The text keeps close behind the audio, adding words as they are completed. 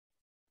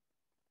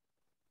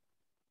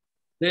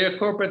Their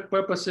corporate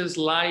purposes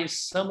lie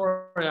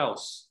somewhere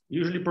else,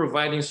 usually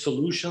providing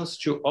solutions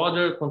to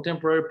other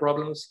contemporary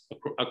problems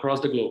across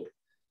the globe.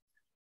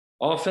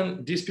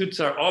 Often, disputes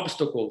are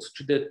obstacles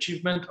to the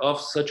achievement of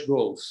such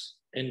goals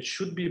and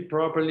should be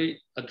properly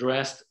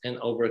addressed and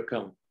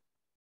overcome.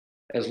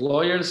 As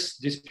lawyers,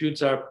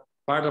 disputes are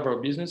part of our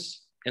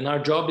business, and our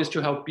job is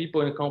to help people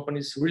and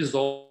companies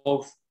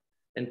resolve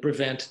and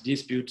prevent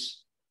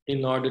disputes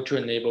in order to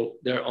enable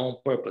their own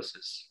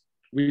purposes.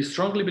 We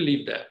strongly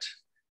believe that.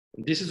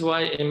 This is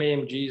why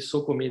MAMG is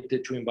so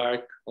committed to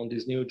embark on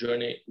this new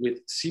journey with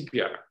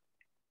CPR.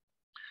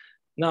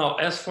 Now,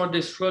 as for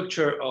the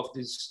structure of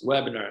this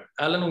webinar,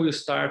 Alan will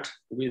start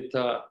with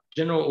a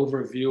general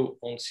overview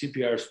on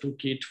CPR's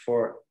toolkit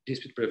for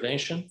dispute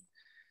prevention.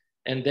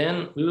 And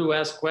then we will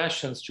ask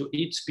questions to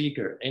each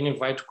speaker and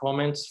invite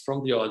comments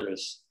from the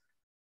others.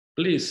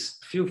 Please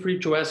feel free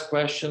to ask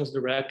questions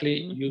directly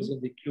using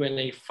the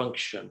Q&A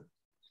function.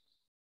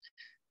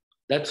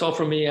 That's all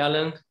from me,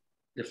 Alan.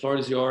 The floor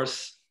is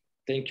yours.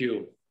 Thank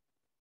you.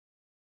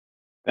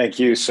 Thank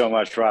you so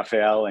much,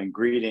 Rafael, and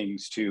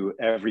greetings to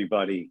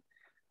everybody.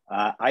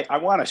 I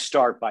want to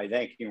start by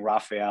thanking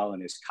Rafael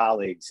and his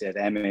colleagues at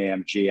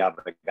MAMG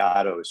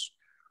Avogados,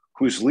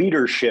 whose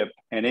leadership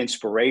and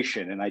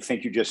inspiration, and I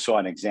think you just saw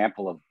an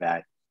example of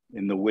that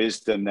in the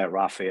wisdom that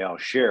Rafael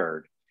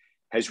shared,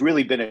 has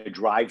really been a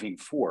driving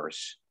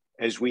force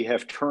as we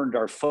have turned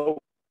our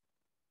focus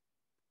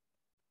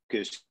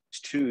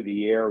to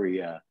the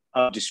area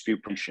of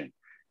dispute prevention.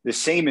 The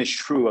same is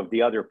true of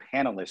the other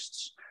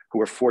panelists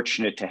who are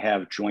fortunate to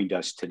have joined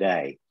us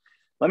today.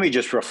 Let me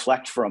just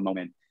reflect for a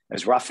moment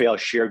as Rafael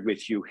shared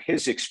with you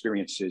his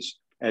experiences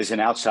as an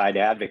outside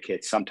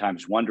advocate,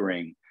 sometimes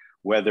wondering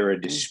whether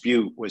a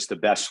dispute was the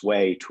best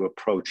way to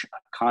approach a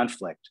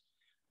conflict.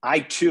 I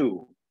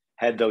too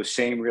had those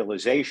same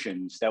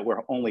realizations that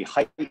were only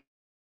heightened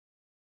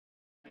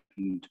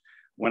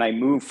when I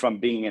moved from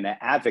being an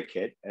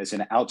advocate as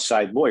an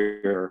outside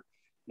lawyer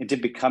into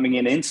becoming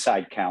an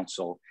inside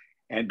counsel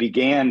and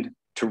began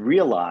to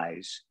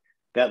realize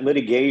that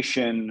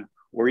litigation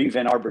or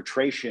even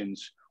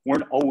arbitrations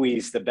weren't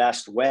always the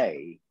best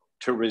way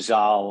to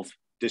resolve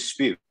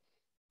disputes,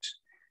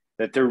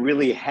 that there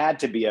really had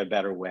to be a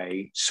better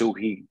way so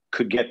he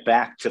could get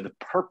back to the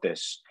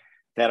purpose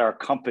that our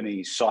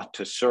company sought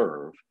to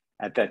serve.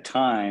 At that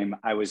time,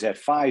 I was at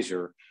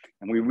Pfizer,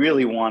 and we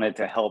really wanted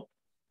to help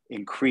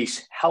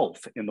increase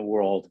health in the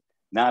world,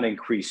 not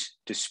increase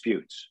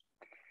disputes.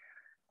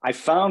 I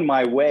found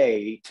my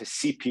way to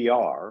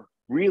CPR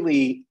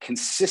really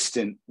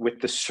consistent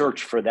with the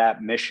search for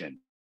that mission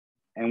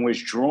and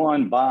was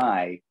drawn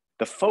by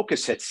the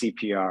focus at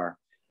CPR,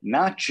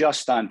 not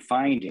just on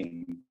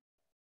finding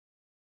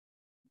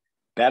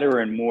better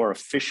and more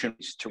efficient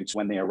disputes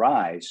when they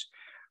arise,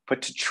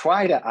 but to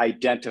try to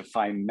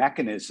identify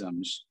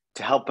mechanisms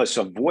to help us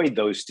avoid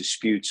those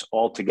disputes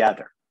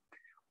altogether.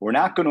 We're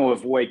not going to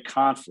avoid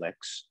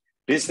conflicts.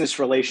 Business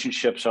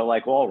relationships are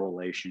like all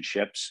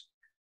relationships.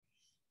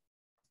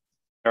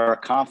 There are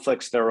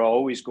conflicts that are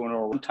always going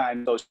to,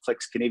 sometimes those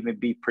conflicts can even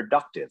be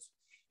productive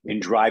in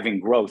driving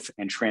growth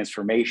and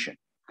transformation.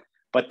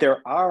 But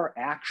there are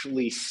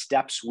actually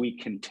steps we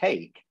can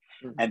take.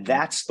 And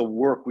that's the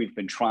work we've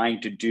been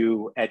trying to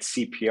do at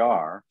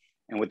CPR,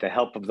 and with the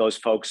help of those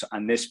folks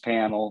on this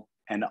panel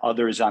and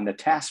others on the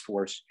task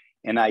force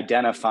in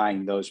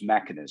identifying those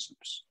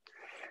mechanisms.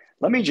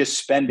 Let me just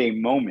spend a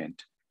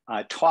moment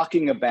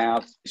talking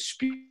about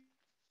dispute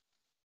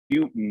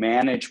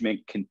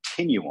management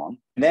continuum,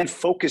 and then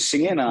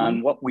focusing in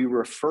on what we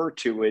refer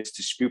to as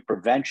dispute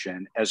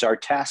prevention, as our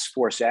task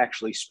force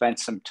actually spent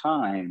some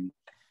time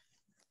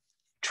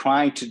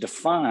trying to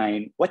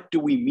define what do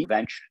we mean by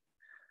prevention.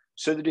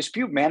 So the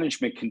dispute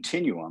management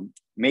continuum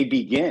may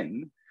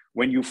begin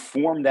when you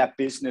form that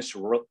business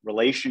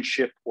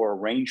relationship or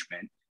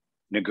arrangement,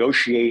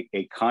 negotiate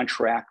a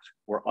contract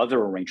or other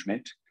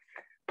arrangement,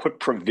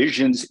 put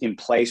provisions in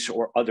place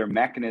or other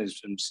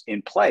mechanisms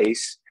in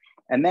place,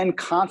 and then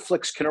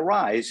conflicts can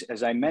arise,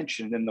 as I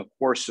mentioned, in the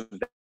course of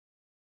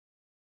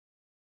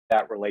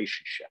that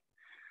relationship.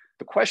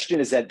 The question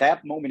is, at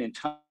that moment in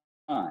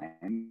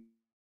time,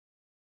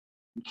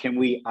 can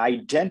we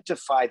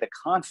identify the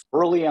conflict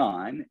early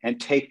on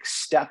and take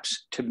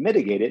steps to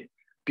mitigate it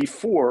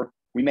before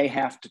we may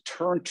have to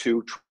turn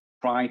to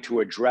trying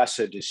to address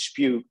a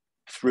dispute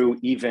through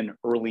even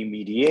early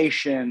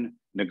mediation,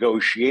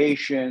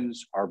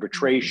 negotiations,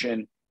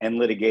 arbitration, and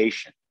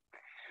litigation?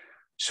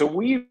 So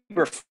we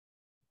refer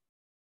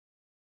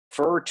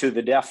to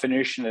the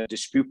definition of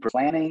dispute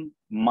planning,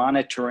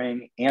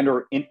 monitoring,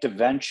 and/or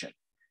intervention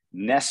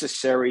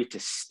necessary to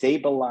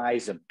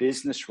stabilize a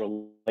business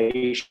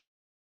relationship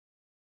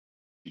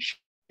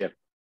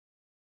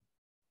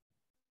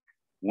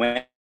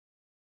when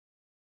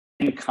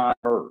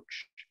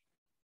converged,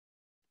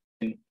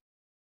 and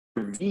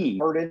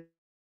intervene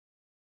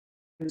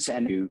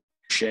and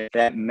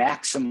that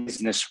maximum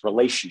business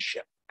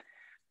relationship.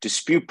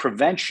 Dispute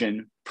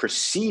prevention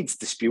precedes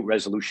dispute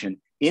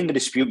resolution in the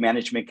dispute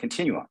management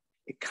continuum.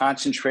 It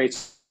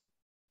concentrates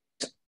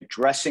on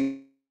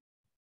addressing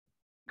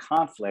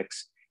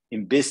conflicts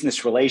in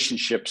business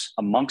relationships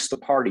amongst the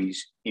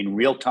parties in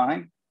real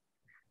time,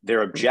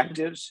 their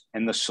objectives,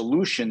 and the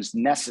solutions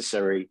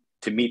necessary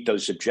to meet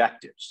those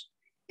objectives.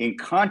 In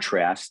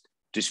contrast,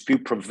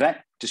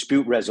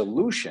 dispute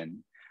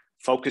resolution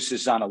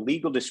focuses on a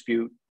legal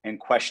dispute and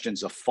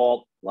questions of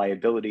fault,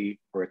 liability,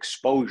 or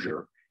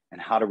exposure,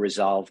 and how to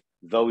resolve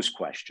those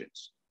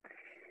questions.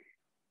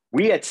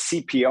 We at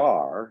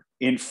CPR,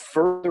 in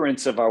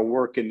furtherance of our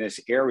work in this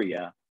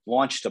area,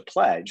 launched a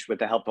pledge with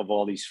the help of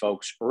all these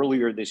folks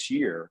earlier this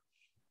year,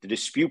 the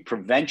Dispute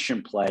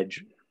Prevention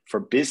Pledge for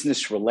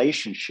Business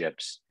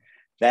Relationships,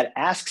 that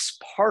asks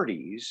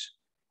parties,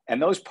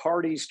 and those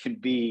parties can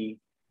be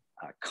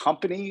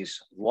companies,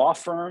 law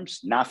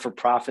firms,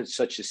 not-for-profits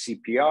such as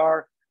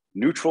CPR,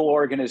 neutral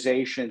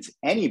organizations,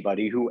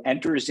 anybody who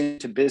enters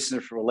into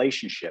business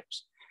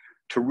relationships,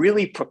 to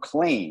really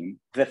proclaim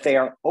that they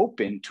are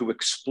open to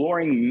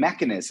exploring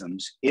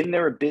mechanisms in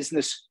their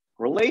business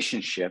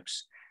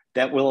relationships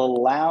that will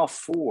allow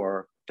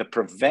for the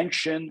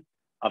prevention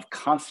of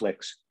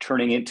conflicts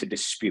turning into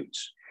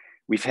disputes.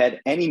 We've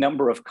had any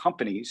number of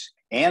companies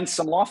and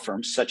some law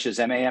firms such as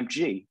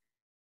MAMG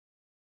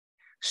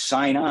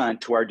sign on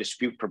to our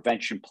dispute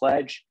prevention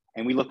pledge,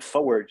 and we look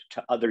forward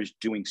to others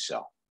doing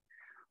so.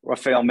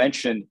 Rafael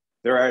mentioned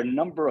there are a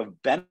number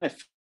of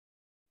benefits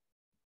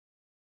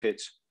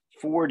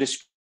for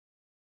dispute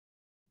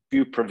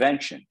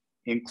prevention,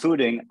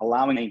 including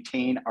allowing to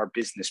maintain our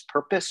business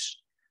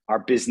purpose, our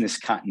business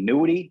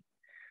continuity,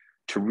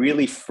 to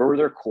really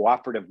further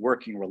cooperative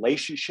working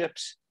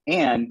relationships,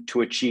 and to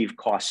achieve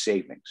cost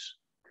savings.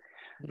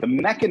 The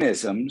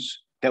mechanisms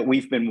that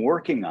we've been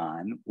working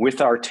on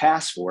with our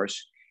task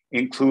force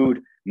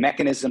include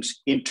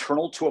mechanisms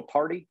internal to a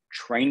party,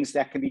 trainings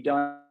that can be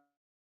done,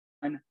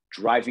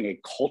 driving a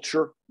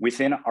culture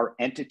within our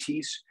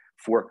entities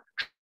for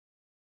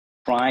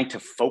trying to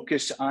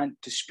focus on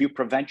dispute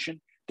prevention.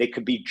 They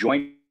could be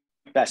joint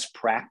best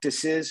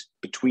practices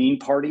between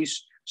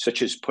parties,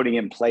 such as putting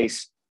in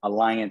place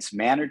alliance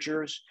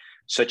managers,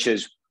 such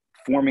as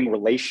forming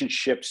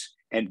relationships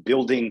and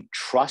building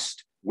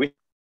trust with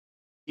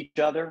each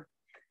other.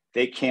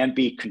 They can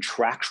be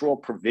contractual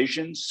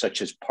provisions,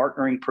 such as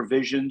partnering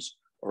provisions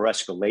or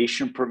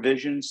escalation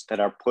provisions that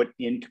are put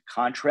into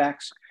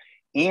contracts.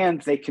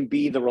 And they can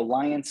be the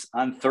reliance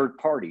on third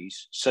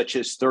parties, such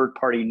as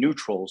third-party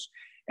neutrals.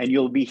 And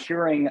you'll be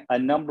hearing a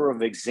number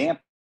of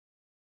examples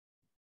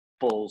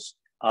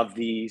of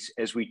these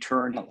as we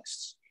turn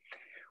analysts.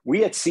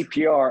 We at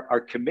CPR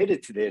are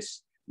committed to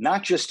this,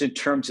 not just in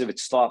terms of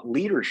its thought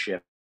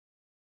leadership,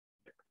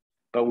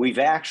 but we've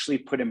actually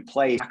put in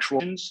place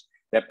actions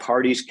that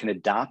parties can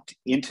adopt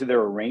into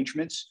their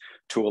arrangements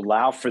to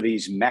allow for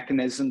these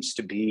mechanisms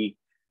to be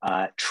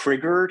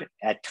triggered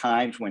at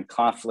times when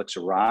conflicts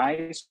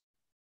arise.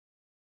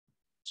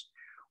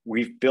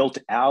 We've built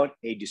out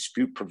a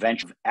dispute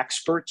prevention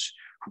experts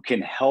who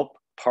can help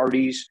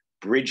parties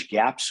bridge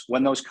gaps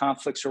when those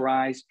conflicts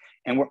arise.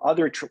 And we're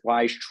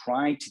otherwise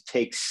trying to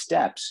take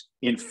steps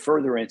in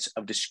furtherance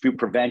of dispute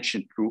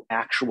prevention through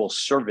actual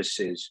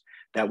services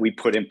that we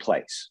put in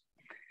place.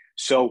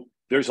 So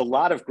there's a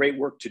lot of great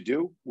work to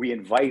do. We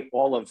invite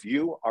all of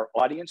you, our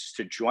audience,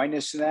 to join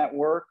us in that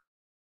work.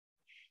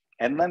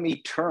 And let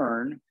me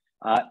turn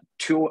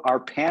to our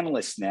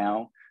panelists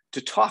now to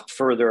talk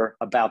further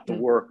about the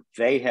work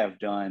they have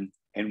done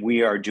and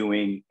we are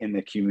doing in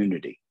the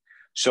community.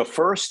 So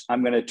first,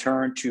 I'm going to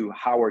turn to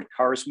Howard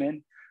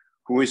Carsman,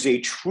 who is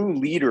a true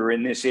leader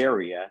in this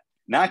area,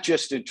 not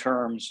just in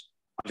terms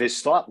of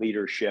his thought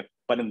leadership,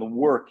 but in the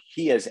work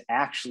he has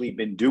actually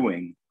been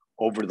doing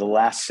over the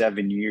last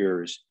 7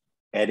 years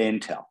at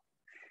Intel.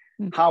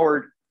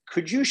 Howard,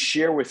 could you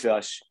share with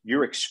us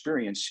your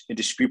experience in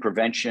dispute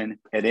prevention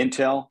at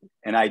Intel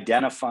and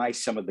identify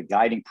some of the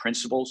guiding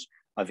principles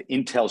of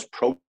Intel's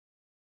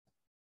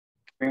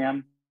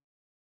program?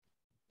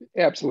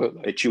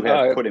 Absolutely. That you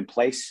have put in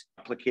place,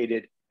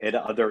 applicated at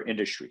other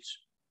industries?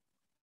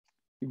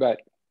 You bet.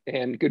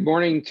 And good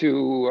morning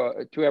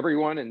to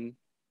everyone.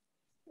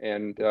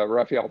 And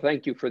Rafael,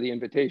 thank you for the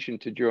invitation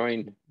to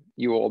join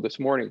you all this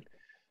morning.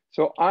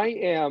 So I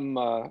am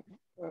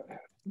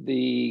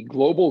the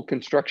Global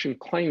Construction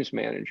Claims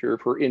Manager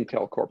for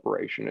Intel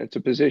Corporation. It's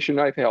a position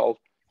I've held,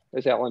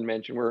 as Alan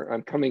mentioned, where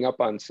I'm coming up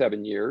on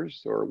 7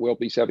 years, or will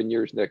be 7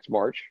 years next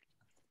March,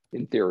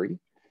 in theory.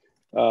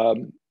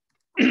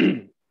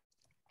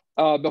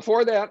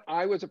 Before that,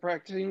 I was a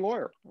practicing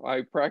lawyer.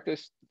 I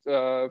practiced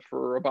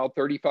for about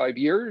 35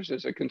 years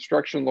as a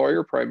construction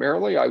lawyer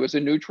primarily. I was a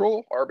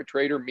neutral,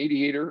 arbitrator,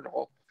 mediator, and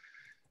all,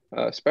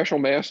 special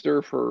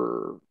master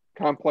for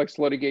complex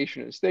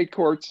litigation in state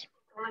courts.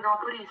 Legal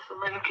por isso,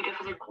 mas eu queria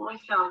fazer com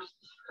esse áudio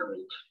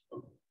especificamente.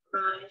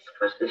 Mas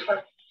pode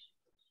deixar.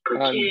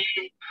 Porque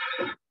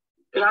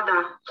já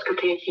dá os que eu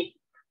tenho aqui.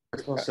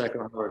 Just 1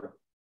 second, Howard.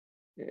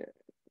 Yeah.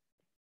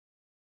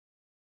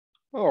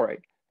 All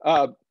right.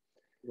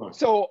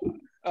 So,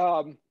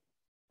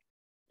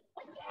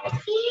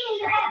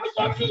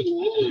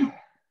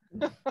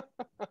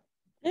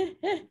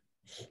 it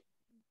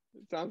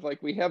sounds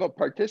like we have a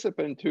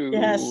participant who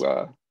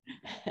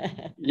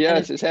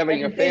Yes, is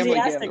having a family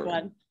gathering.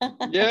 One.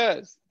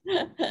 Yes.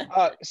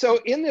 So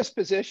in this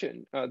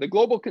position, the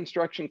global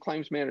construction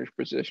claims manager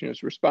position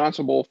is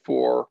responsible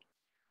for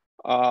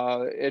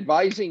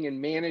advising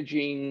and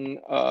managing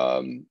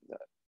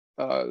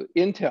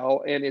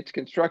Intel and its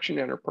construction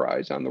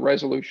enterprise on the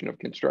resolution of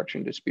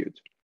construction disputes.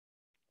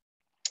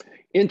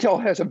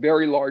 Intel has a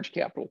very large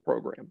capital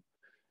program.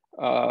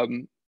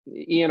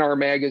 ENR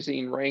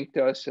magazine ranked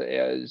us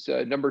as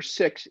number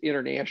 6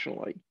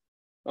 internationally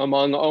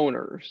among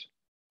owners,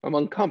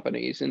 among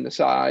companies in the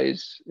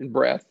size and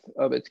breadth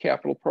of its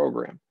capital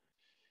program.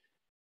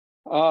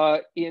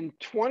 In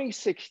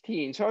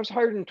 2016, so I was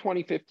hired in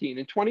 2015.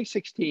 In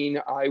 2016,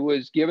 I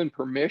was given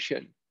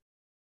permission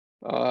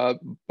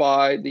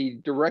by the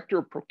director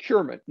of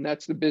procurement, and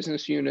that's the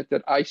business unit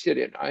that I sit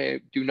in.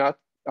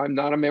 I'm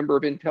not a member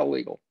of Intel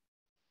Legal.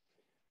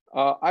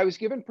 I was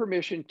given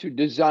permission to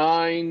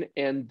design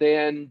and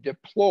then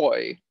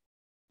deploy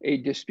a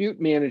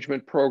dispute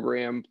management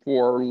program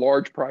for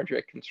large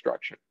project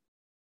construction.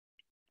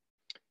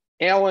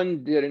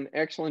 Alan did an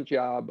excellent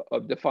job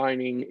of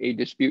defining a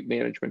dispute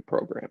management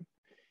program.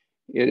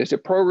 It is a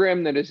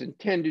program that is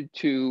intended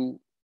to,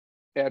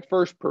 at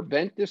first,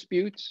 prevent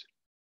disputes.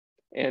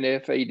 And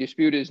if a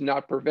dispute is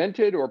not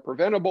prevented or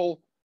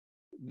preventable,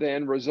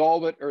 then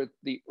resolve it at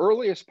the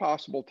earliest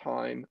possible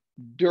time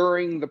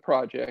during the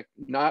project,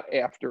 not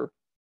after,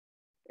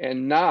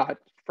 and not,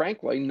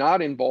 frankly,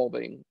 not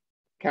involving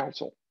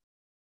counsel.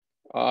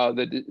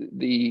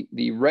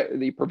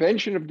 The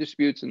prevention of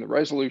disputes and the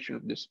resolution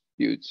of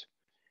disputes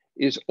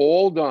is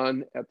all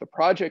done at the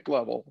project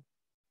level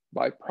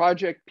by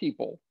project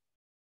people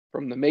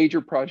from the major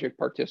project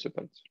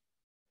participants.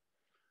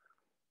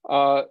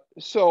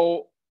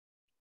 So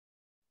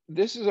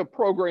this is a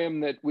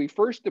program that we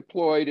first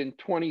deployed in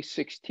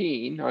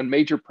 2016 on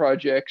major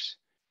projects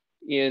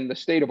in the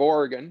state of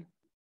Oregon,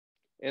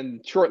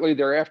 and shortly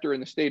thereafter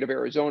in the state of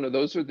Arizona.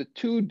 Those are the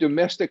 2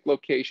 domestic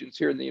locations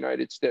here in the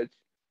United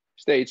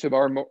States of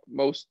our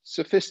most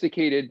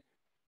sophisticated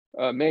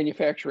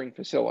manufacturing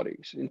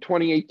facilities. In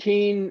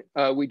 2018,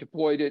 we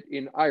deployed it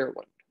in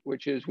Ireland,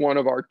 which is one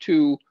of our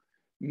 2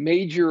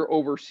 major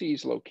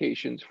overseas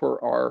locations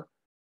for our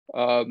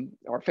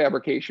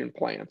fabrication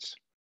plants.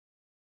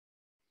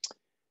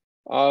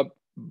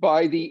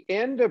 By the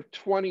end of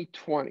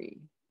 2020,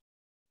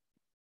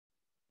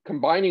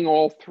 combining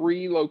all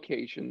 3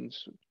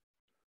 locations,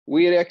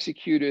 we had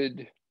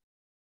executed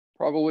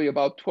probably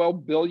about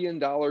 $12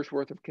 billion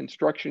worth of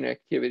construction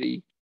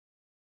activity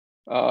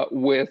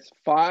with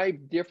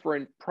 5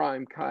 different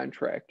prime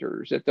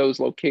contractors at those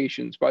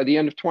locations. By the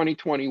end of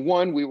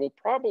 2021, we will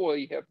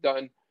probably have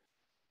done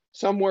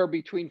somewhere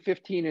between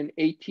 $15 and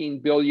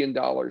 $18 billion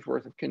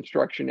worth of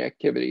construction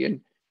activity.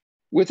 And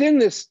within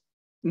this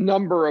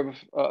number of,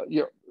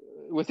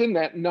 within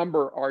that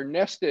number are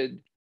nested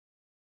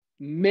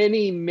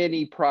many,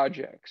 many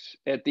projects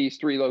at these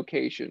 3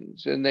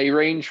 locations. And they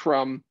range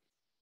from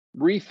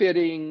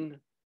refitting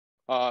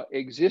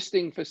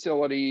existing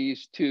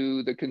facilities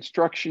to the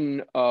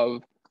construction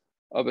of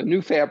a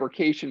new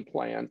fabrication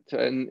plant.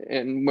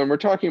 And when we're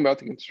talking about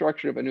the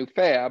construction of a new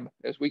fab,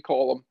 as we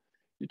call them,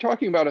 you're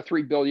talking about a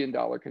 $3 billion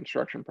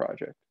construction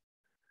project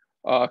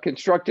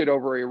constructed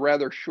over a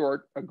rather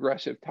short,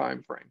 aggressive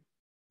time frame.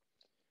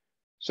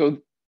 So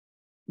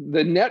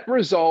the net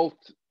result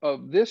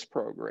of this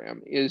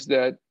program is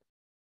that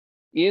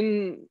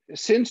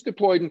since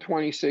deployed in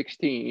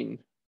 2016,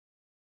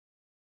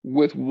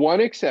 with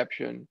one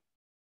exception,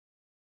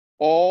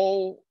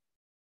 all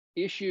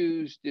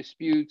issues,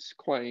 disputes,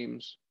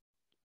 claims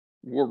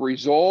were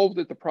resolved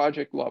at the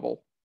project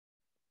level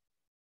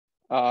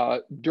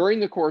during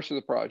the course of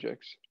the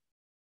projects.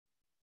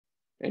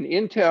 And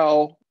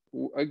Intel,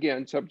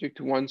 again, subject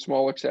to one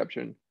small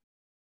exception,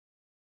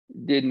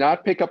 did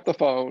not pick up the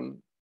phone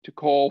to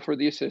call for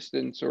the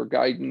assistance or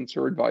guidance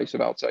or advice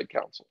of outside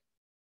counsel.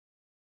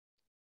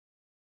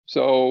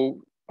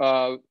 So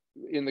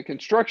in the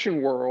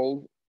construction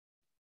world,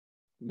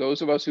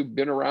 those of us who've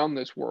been around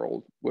this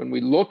world, when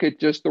we look at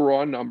just the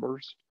raw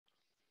numbers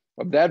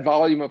of that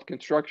volume of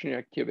construction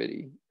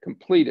activity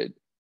completed,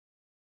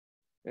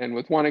 and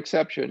with one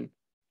exception,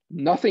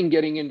 nothing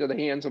getting into the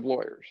hands of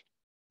lawyers,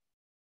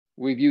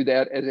 we view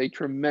that as a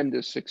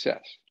tremendous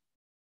success.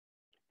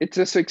 It's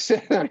a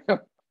success.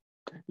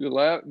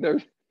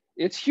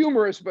 It's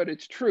humorous, but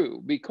it's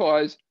true,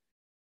 because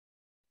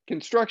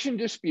construction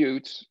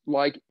disputes,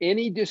 like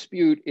any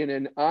dispute in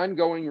an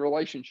ongoing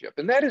relationship,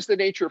 and that is the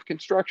nature of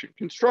construction.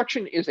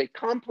 Construction is a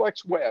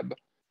complex web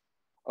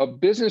of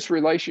business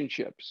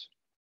relationships,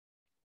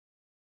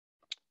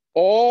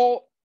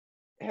 all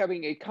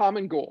having a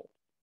common goal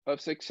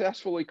of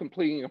successfully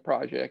completing a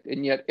project,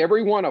 and yet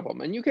every one of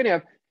them, and you can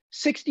have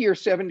 60 or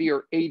 70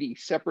 or 80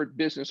 separate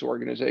business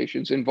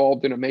organizations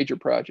involved in a major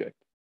project.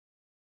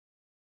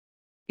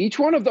 Each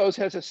one of those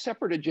has a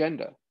separate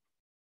agenda,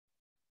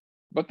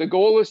 but the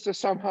goal is to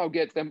somehow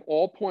get them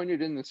all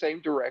pointed in the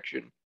same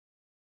direction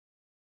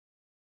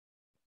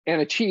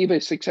and achieve a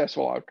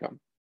successful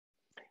outcome.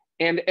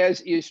 And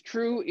as is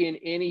true in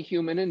any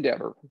human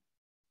endeavor,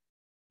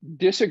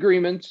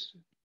 disagreements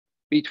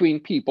between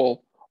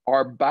people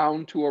are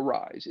bound to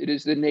arise. It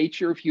is the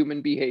nature of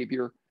human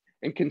behavior,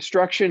 and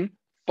construction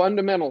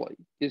fundamentally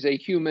is a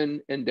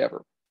human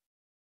endeavor.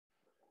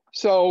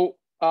 So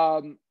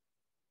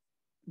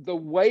the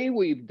way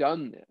we've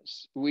done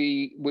this,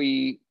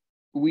 we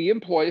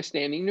employ a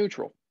standing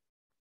neutral.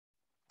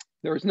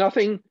 There's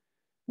nothing,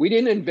 we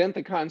didn't invent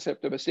the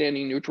concept of a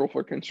standing neutral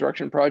for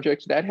construction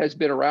projects. That has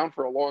been around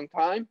for a long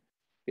time.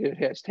 It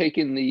has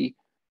taken the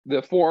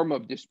form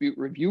of dispute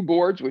review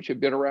boards, which have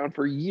been around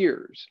for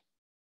years.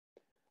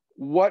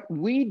 What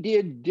we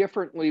did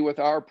differently with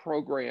our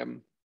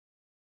program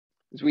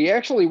is we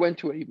actually went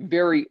to a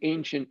very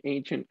ancient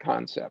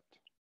concept,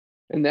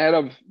 and that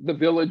of the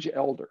village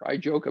elder. I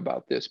joke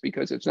about this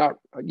because it's not,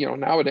 you know,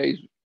 nowadays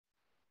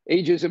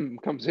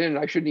ageism comes in, and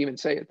I shouldn't even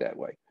say it that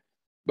way,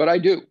 but I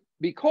do,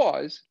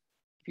 because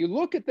if you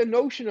look at the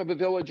notion of a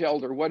village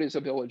elder, what is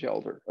a village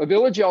elder? A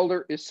village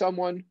elder is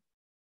someone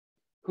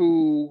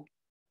who,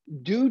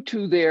 due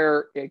to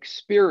their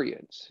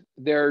experience,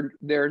 their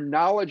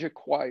knowledge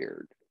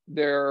acquired,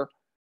 their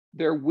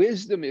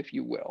wisdom, if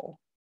you will,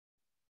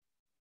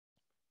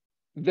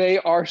 they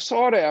are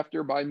sought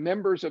after by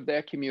members of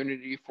that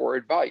community for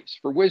advice,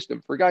 for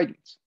wisdom, for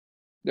guidance.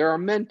 They're a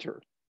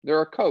mentor,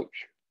 they're a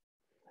coach.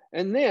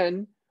 And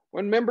then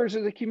when members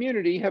of the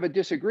community have a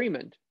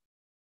disagreement,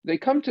 they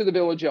come to the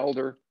village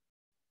elder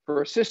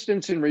for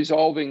assistance in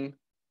resolving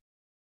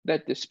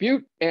that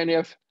dispute. And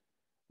if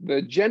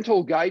the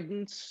gentle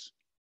guidance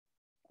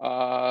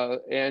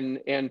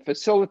and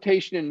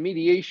facilitation and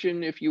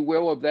mediation, if you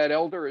will, of that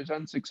elder is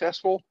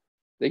unsuccessful,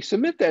 they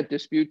submit that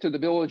dispute to the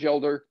village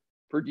elder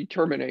for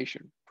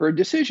determination, for a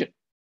decision.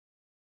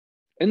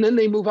 And then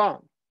they move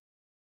on,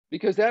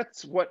 because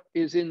that's what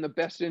is in the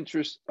best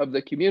interest of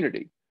the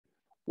community.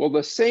 Well,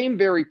 the same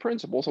very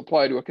principles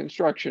apply to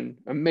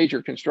a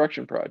major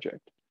construction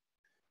project.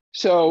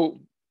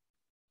 So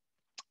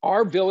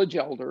our village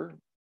elder,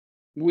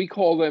 we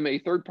call them a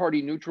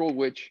third-party neutral,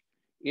 which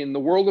in the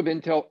world of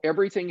Intel,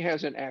 everything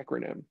has an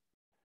acronym.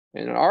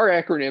 And our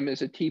acronym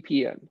is a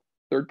TPN,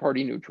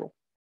 third-party neutral.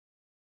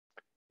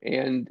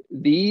 And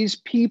these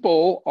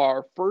people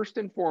are first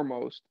and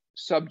foremost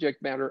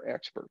subject matter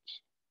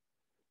experts.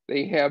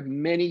 They have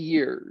many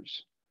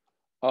years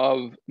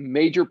of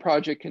major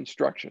project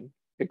construction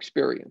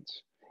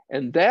experience.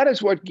 And that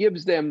is what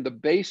gives them the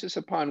basis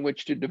upon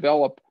which to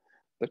develop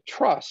the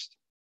trust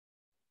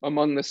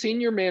among the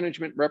senior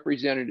management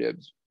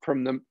representatives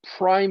from the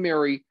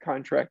primary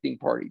contracting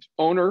parties,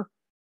 owner,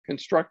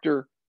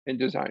 constructor, and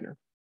designer.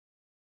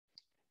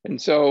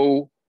 And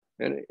so,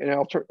 and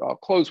I'll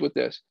close with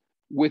this.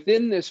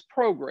 Within this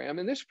program,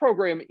 and this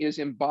program is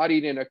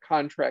embodied in a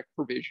contract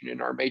provision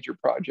in our major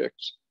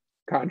projects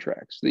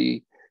contracts,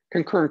 the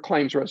concurrent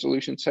claims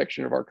resolution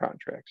section of our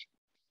contracts.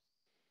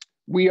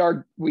 We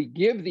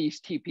give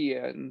these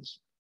TPNs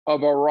a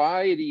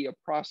variety of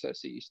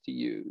processes to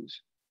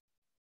use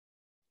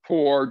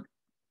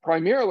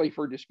primarily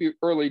for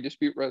early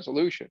dispute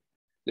resolution.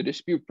 The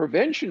dispute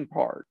prevention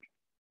part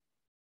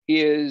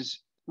is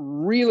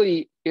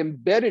really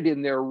embedded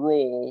in their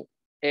role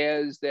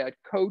as that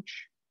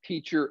coach,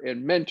 teacher,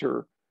 and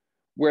mentor,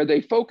 where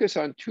they focus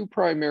on two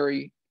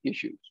primary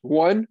issues.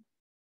 One,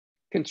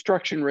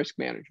 construction risk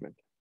management.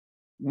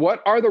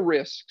 What are the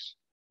risks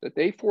that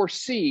they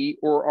foresee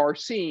or are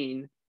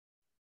seeing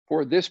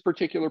for this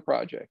particular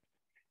project?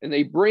 And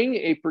they bring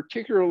a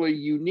particularly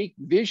unique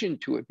vision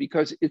to it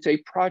because it's a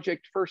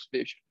project first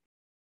vision.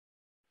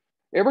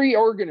 Every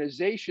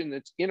organization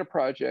that's in a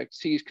project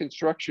sees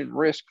construction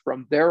risk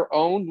from their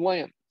own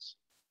lens,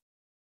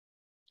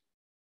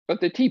 but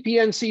the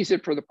TPN sees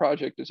it for the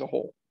project as a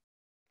whole.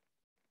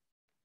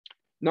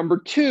 Number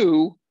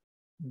two,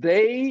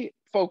 they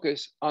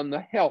focus on the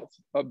health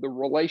of the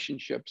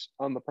relationships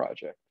on the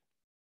project.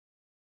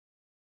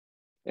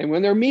 And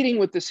when they're meeting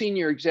with the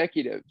senior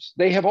executives,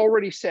 they have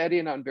already sat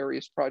in on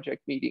various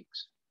project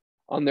meetings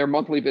on their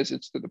monthly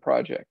visits to the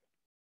project.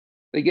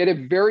 They get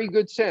a very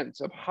good sense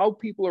of how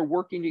people are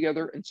working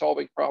together and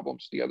solving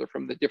problems together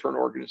from the different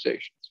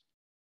organizations.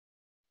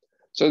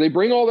 So they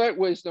bring all that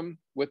wisdom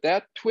with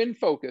that twin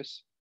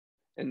focus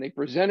and they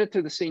present it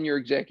to the senior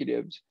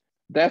executives.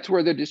 That's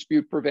where the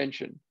dispute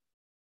prevention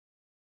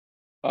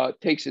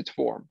takes its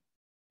form.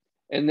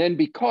 And then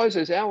because,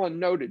 as Alan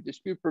noted,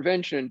 dispute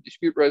prevention and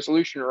dispute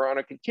resolution are on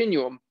a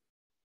continuum,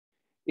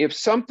 if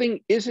something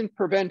isn't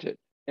prevented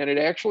and it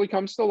actually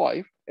comes to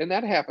life, and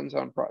that happens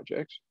on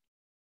projects,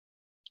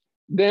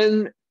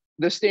 then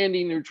the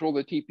standing neutral,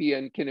 the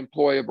TPN, can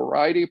employ a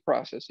variety of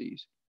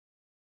processes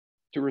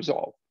to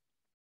resolve.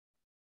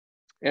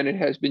 And it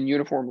has been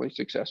uniformly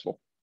successful.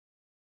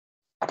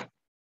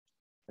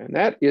 And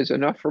that is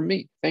enough for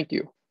me. Thank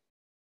you.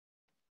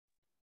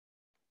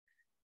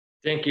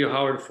 Thank you,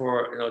 Howard,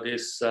 for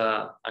this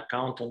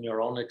account on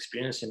your own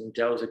experience and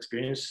Intel's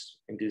experience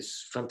in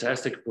this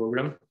fantastic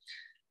program.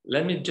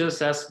 Let me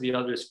just ask the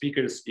other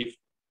speakers if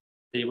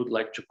they would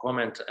like to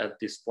comment at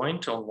this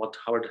point on what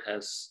Howard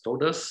has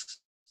told us.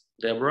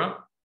 Deborah?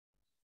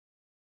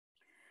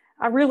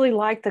 I really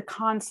like the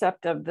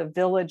concept of the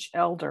village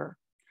elder.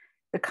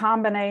 the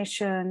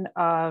combination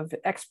of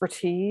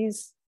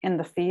expertise in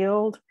the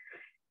field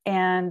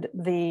and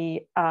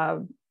the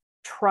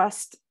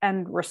trust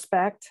and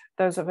respect.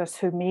 Those of us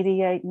who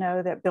mediate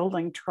know that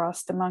building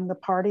trust among the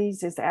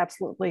parties is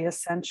absolutely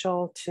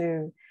essential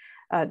to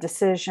a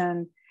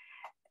decision.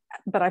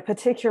 But I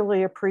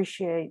particularly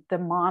appreciate the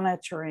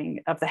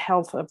monitoring of the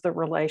health of the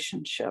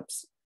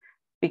relationships,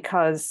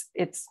 because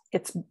it's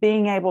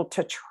being able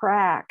to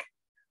track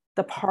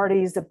the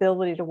parties'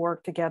 ability to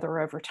work together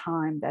over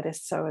time that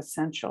is so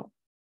essential.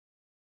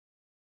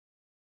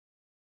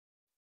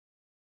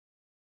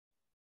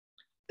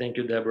 Thank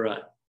you,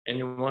 Deborah.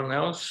 Anyone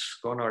else?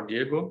 Conna or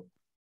Diego?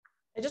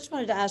 I just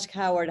wanted to ask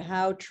Howard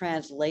how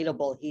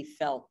translatable he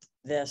felt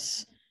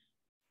this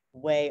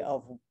way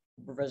of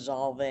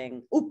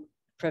resolving,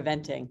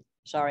 preventing,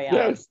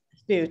 Yes.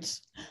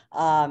 disputes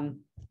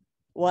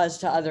was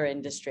to other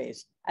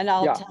industries. And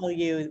I'll tell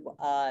you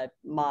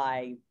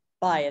my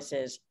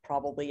biases,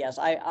 probably, yes.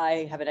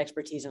 I have an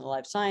expertise in the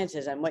life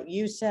sciences, and what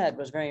you said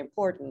was very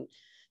important.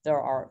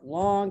 There are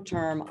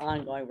long-term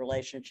ongoing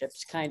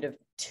relationships kind of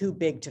too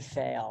big to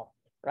fail,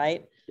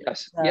 right?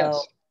 Yes, So,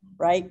 yes.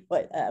 Right,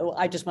 but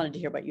I just wanted to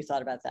hear what you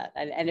thought about that,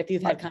 and if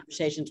you've had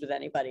conversations with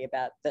anybody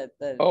about the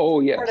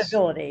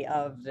portability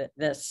of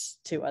this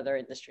to other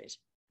industries.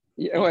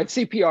 Yeah, well, at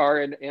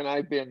CPR, and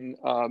I've been,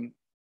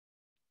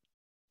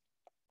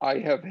 I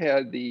have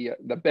had the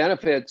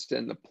benefits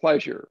and the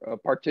pleasure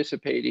of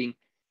participating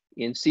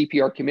in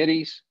CPR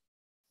committees,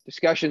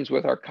 discussions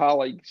with our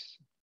colleagues,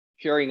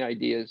 sharing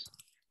ideas.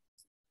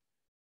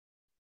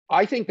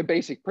 I think the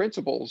basic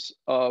principles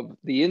of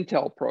the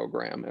Intel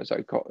program, as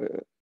I call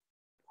it,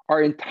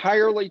 are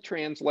entirely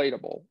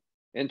translatable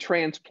and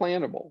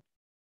transplantable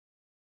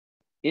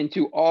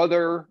into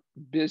other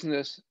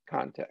business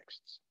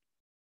contexts.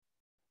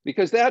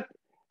 Because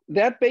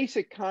that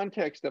basic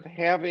context of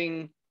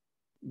having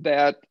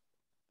that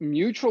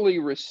mutually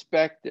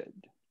respected,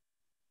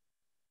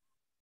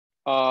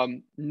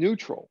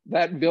 neutral,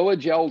 that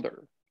village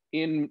elder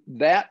in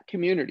that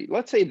community,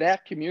 let's say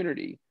that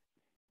community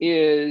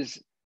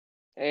is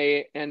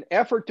an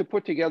effort to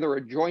put together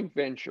a joint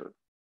venture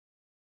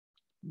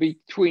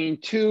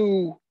between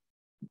two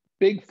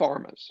big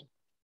pharmas.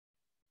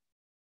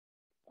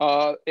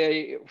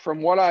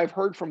 From what I've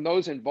heard from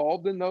those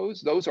involved in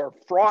those are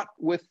fraught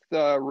with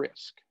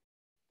risk,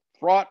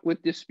 fraught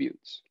with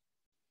disputes.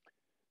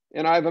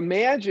 And I've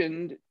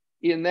imagined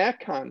in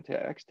that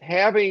context,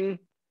 having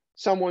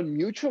someone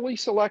mutually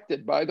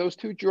selected by those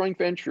two joint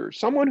ventures,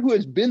 someone who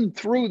has been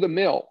through the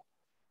mill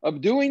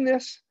of doing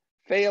this,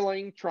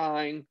 failing,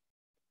 trying,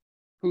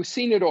 who's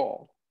seen it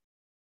all.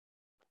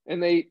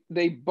 And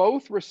they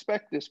both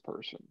respect this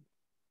person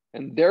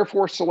and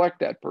therefore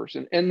select that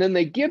person. And then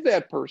they give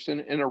that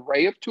person an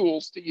array of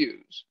tools to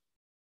use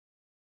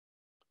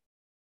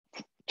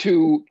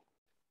to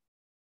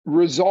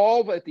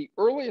resolve at the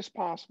earliest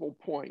possible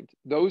point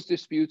those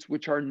disputes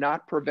which are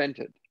not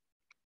prevented.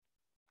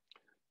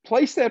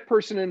 Place that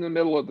person in the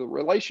middle of the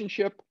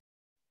relationship,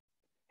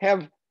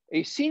 have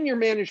a senior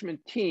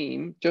management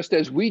team, just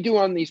as we do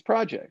on these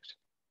projects,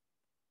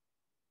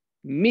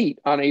 meet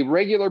on a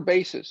regular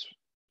basis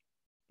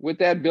with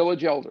that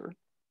village elder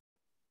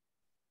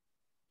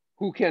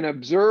who can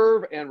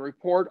observe and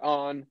report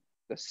on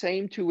the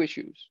same two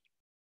issues.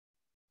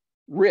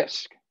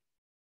 Risk.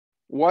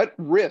 What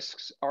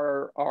risks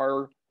are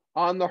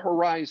on the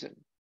horizon?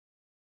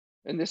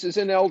 And this is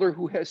an elder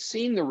who has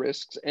seen the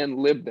risks and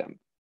lived them.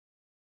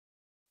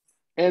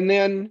 And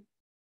then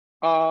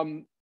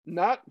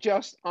not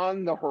just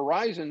on the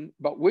horizon,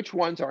 but which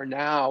ones are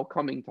now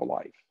coming to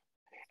life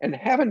and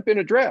haven't been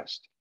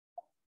addressed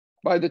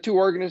by the two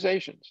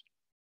organizations.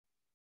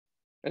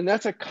 And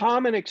that's a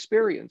common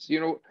experience. You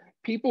know,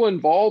 people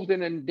involved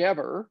in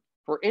endeavor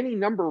for any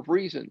number of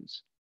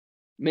reasons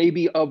may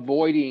be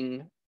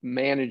avoiding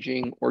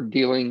managing or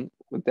dealing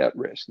with that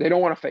risk. They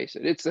don't want to face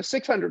it. It's the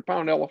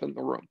 600-pound elephant in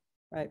the room.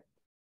 Right.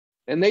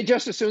 And they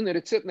just assume that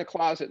it sit in the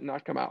closet and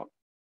not come out.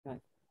 Right.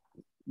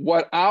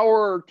 What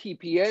our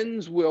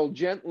TPNs will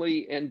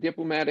gently and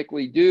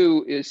diplomatically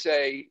do is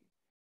say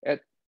at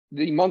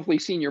the monthly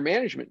senior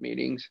management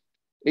meetings,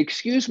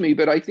 excuse me,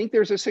 but I think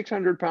there's a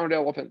 600-pound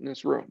elephant in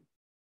this room.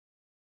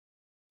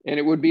 And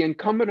it would be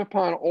incumbent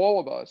upon all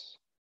of us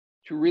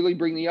to really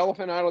bring the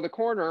elephant out of the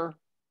corner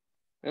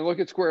and look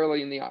it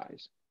squarely in the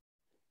eyes.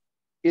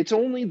 It's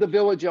only the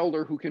village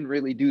elder who can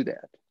really do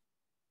that.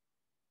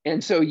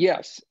 And so,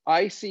 yes,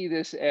 I see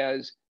this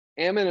as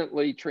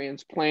eminently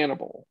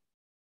transplantable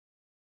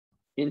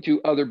into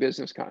other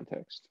business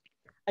contexts.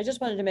 I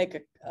just wanted to make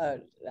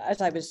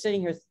as I was sitting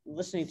here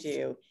listening to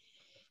you,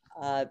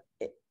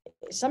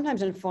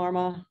 sometimes in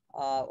pharma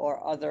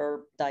or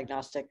other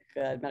diagnostic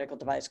medical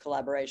device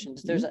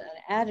collaborations, there's an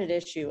added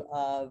issue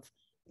of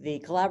the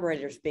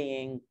collaborators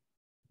being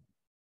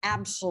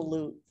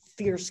absolute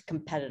fierce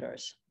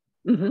competitors,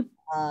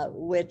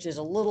 which is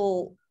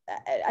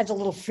adds a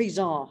little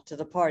frisson to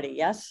the party,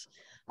 yes?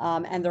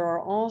 And there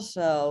are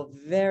also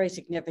very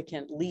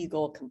significant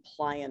legal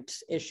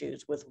compliance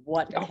issues with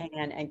what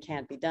can and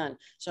can't be done.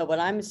 So what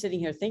I'm sitting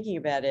here thinking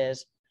about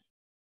is,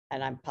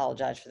 and I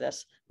apologize for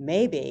this,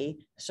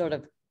 maybe sort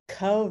of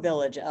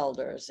co-village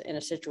elders in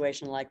a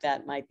situation like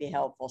that might be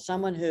helpful.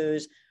 Someone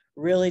who's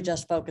really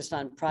just focused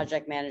on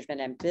project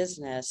management and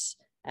business,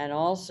 and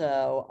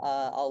also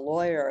a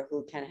lawyer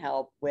who can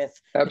help with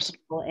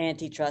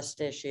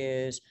antitrust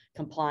issues,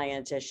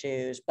 compliance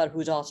issues, but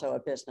who's also a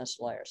business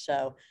lawyer.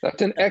 So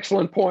that's an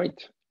excellent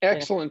point.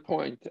 Excellent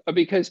point,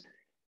 because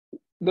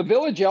the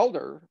village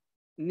elder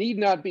need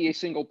not be a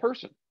single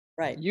person.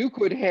 Right. You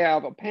could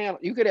have a panel,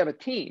 you could have a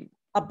team.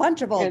 A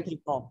bunch of old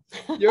people.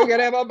 You're going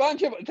to have a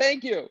bunch of,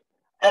 thank you.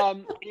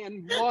 And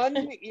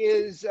one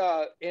is,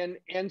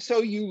 and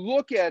so you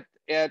look at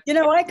you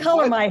know, I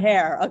color my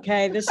hair.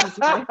 Okay, this is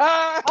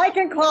I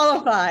can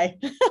qualify.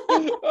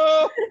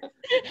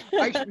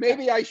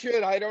 Maybe I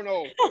should. I don't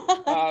know.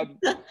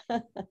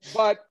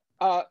 But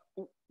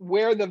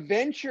where the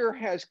venture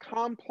has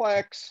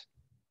complex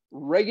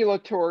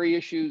regulatory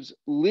issues,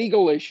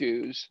 legal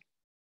issues,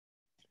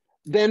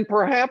 then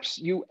perhaps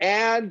you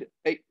add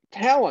a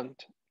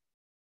talent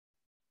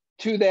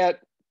to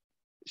that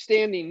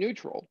standing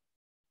neutral.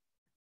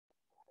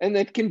 And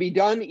that can be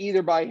done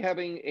either by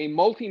having a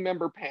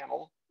multi-member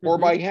panel or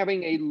by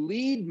having a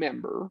lead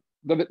member,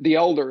 the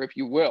elder, if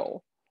you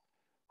will,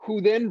 who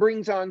then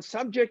brings on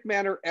subject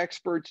matter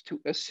experts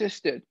to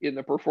assist it in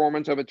the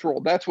performance of its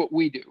role. That's what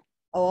we do.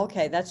 Oh,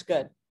 okay, that's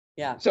good.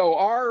 Yeah. So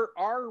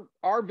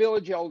our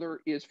village elder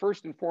is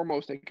first and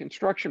foremost a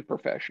construction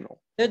professional.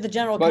 They're the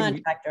general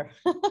contractor.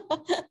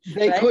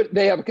 They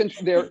have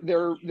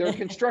they're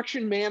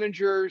construction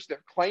managers,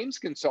 they're claims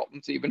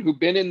consultants even, who've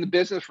been in the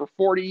business for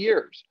 40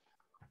 years.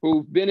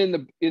 Who've been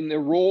in the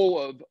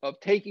role of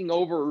taking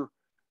over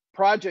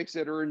projects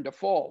that are in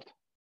default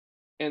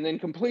and then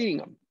completing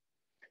them.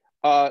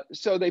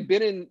 So they've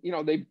been in, you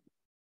know,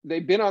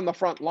 they've been on the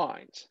front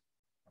lines.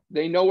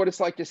 They know what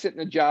it's like to sit in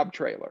a job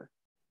trailer,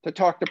 to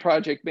talk to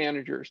project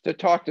managers, to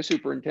talk to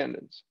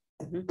superintendents.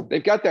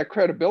 They've got that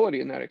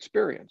credibility and that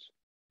experience.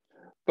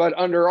 But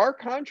under our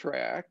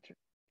contract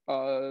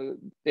and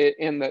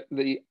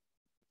the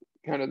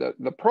kind of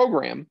the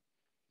program,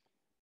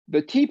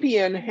 the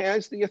TPN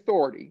has the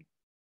authority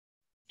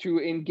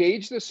to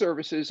engage the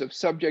services of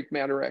subject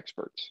matter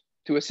experts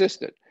to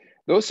assist it.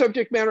 Those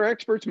subject matter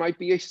experts might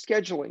be a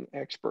scheduling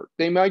expert.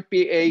 They might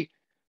be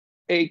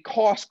a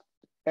cost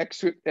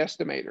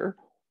estimator,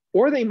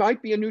 or they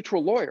might be a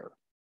neutral lawyer.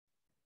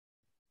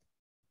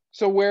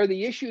 So where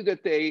the issue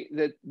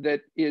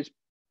that is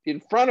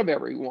in front of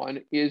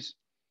everyone is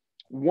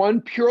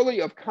one purely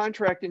of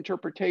contract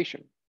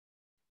interpretation.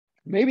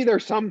 Maybe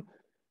there's some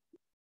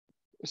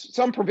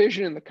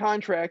provision in the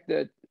contract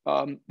that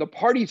the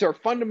parties are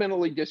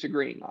fundamentally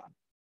disagreeing on.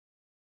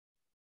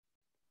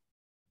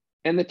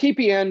 And the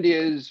TPN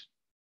is,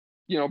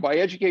 you know, by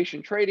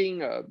education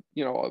training,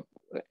 you know,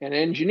 an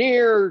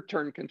engineer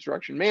turned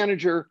construction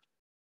manager.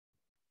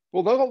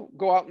 Well, they'll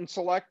go out and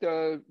select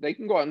a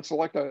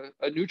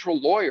neutral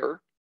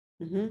lawyer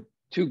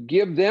to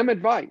give them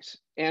advice.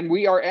 And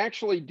we are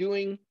actually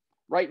doing,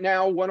 right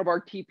now, one of our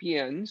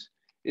TPNs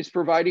is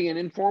providing an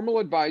informal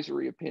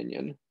advisory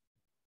opinion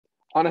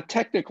on a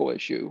technical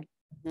issue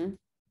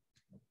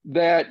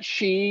that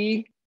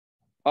she,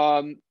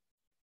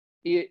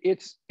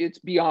 it's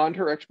beyond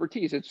her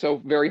expertise. It's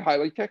so very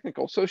highly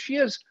technical. So she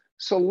has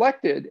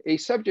selected a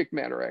subject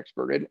matter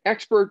expert, an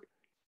expert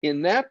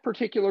in that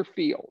particular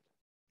field,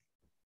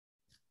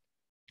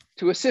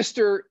 to assist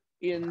her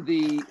in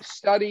the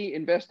study,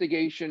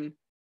 investigation,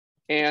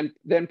 and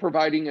then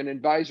providing an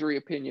advisory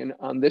opinion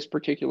on this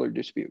particular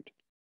dispute.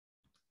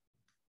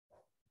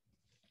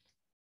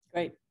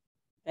 Great,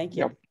 thank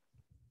you.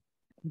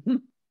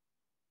 Yep.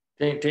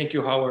 Thank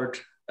you, Howard.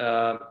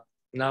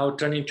 Now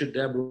turning to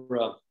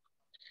Deborah.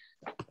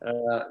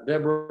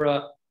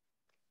 Deborah,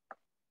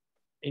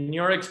 in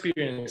your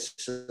experience,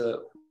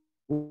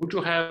 would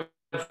you have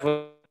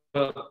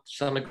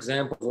some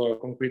examples or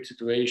concrete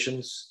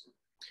situations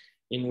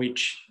in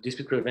which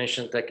dispute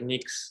prevention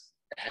techniques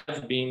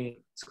have been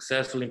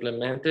successfully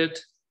implemented,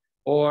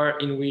 or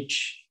in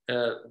which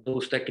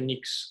those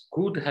techniques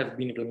could have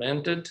been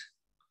implemented?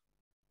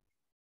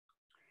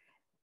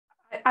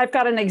 I've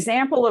got an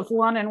example of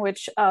one in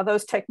which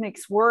those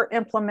techniques were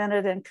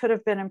implemented and could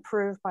have been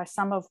improved by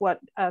some of what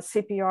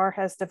CPR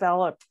has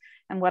developed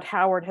and what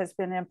Howard has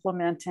been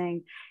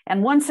implementing,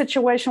 and one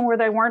situation where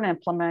they weren't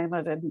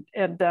implemented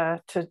and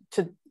to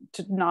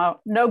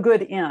no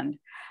good end.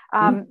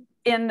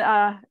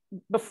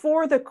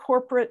 Before the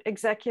corporate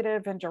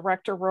executive and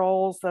director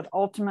roles that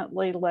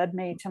ultimately led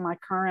me to my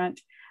current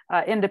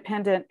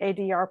independent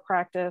ADR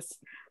practice,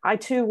 I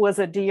too was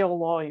a deal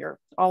lawyer.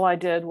 All I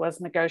did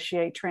was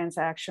negotiate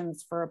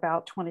transactions for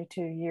about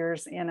 22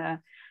 years in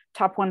a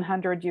top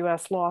 100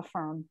 US law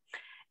firm.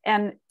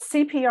 And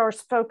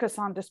CPR's focus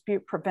on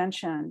dispute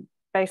prevention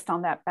based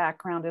on that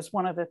background is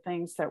one of the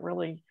things that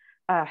really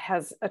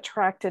has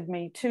attracted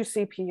me to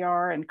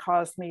CPR and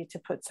caused me to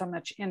put so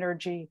much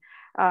energy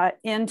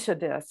into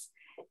this.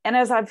 And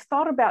as I've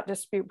thought about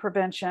dispute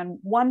prevention,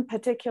 one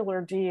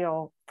particular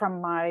deal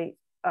from my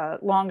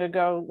long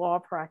ago law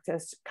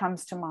practice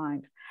comes to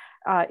mind.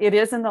 It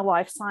is in the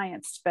life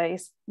science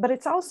space, but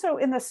it's also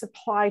in the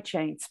supply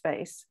chain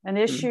space, an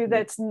issue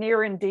that's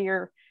near and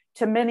dear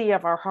to many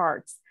of our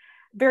hearts.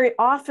 Very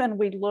often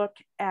we look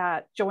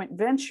at joint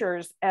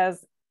ventures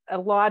as a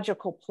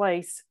logical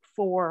place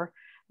for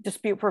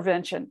dispute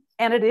prevention,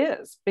 and it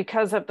is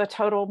because of the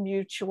total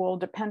mutual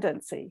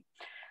dependency.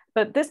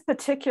 But this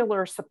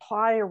particular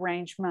supply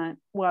arrangement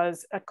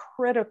was a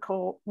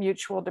critical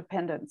mutual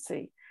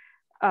dependency.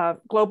 A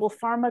global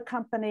pharma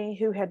company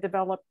who had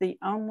developed the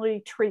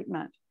only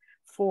treatment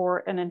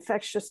for an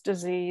infectious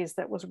disease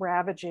that was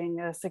ravaging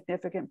a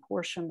significant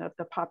portion of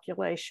the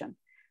population,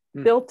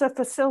 built a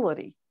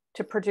facility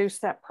to produce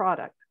that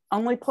product.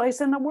 Only place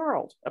in the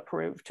world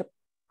approved to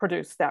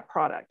produce that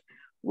product.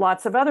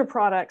 Lots of other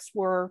products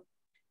were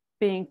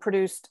being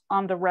produced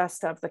on the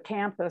rest of the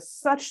campus,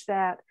 such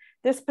that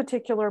this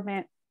particular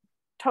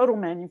total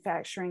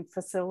manufacturing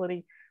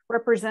facility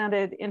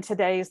represented in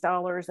today's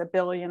dollars $1.5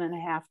 billion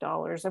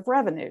of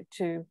revenue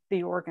to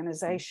the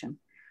organization.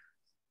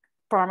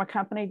 Pharma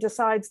company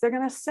decides they're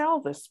going to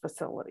sell this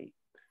facility.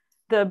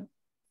 The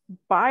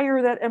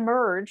buyer that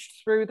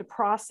emerged through the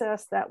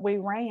process that we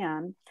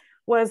ran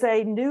was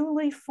a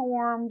newly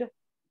formed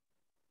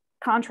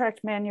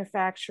contract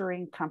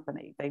manufacturing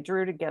company. They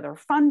drew together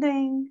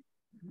funding,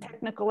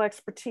 technical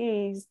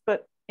expertise,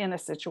 but in a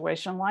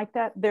situation like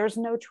that, there's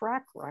no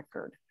track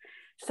record.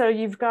 So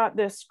you've got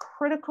this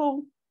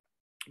critical,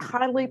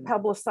 highly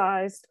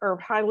publicized or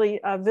highly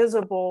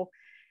visible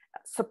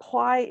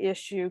supply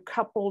issue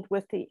coupled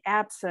with the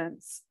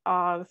absence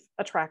of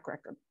a track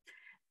record.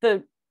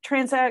 The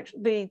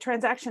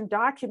transaction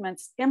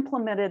documents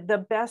implemented the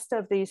best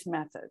of these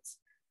methods: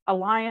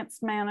 alliance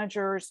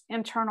managers,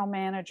 internal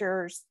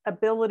managers,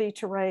 ability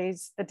to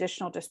raise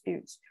additional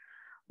disputes.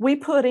 We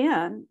put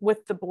in,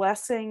 with the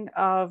blessing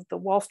of the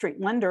Wall Street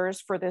lenders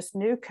for this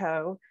new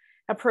co,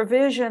 a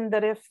provision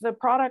that if the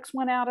products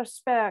went out of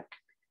spec,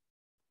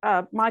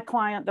 my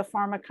client, the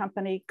pharma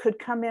company, could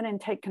come in and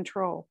take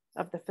control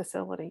of the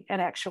facility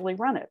and actually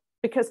run it,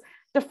 because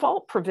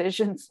default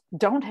provisions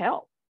don't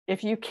help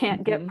if you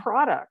can't get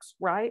products,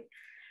 right?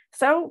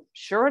 So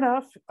sure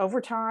enough, over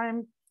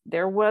time,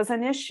 there was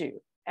an issue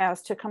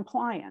as to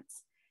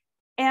compliance.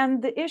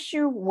 And the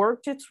issue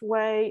worked its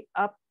way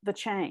up the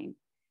chain.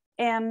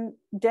 And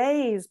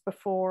days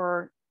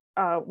before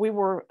we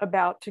were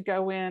about to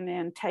go in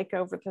and take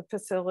over the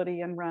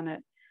facility and run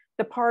it,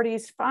 the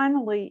parties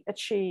finally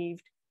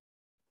achieved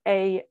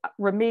a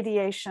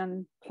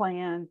remediation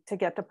plan to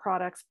get the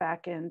products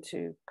back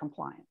into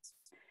compliance.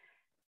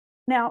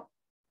 Now,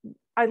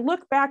 I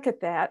look back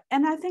at that,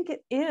 and I think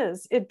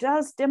it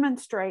does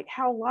demonstrate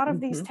how a lot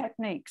of these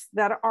techniques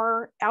that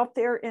are out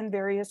there in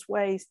various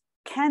ways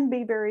can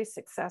be very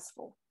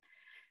successful.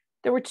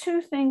 There were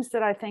two things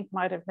that I think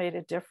might have made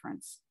a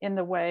difference in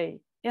the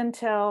way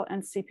Intel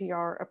and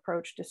CPR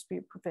approach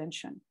dispute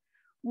prevention.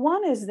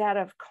 One is that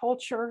of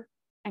culture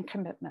and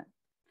commitment.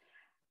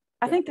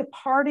 I think the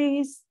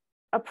parties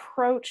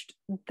approached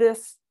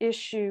this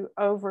issue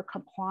over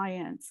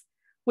compliance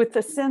with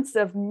the sense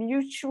of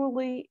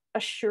mutually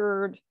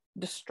assured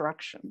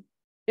destruction.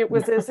 It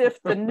was as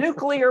if the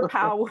nuclear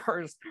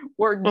powers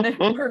were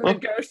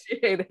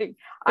negotiating.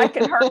 I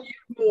can hurt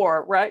you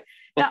more, right?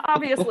 Now,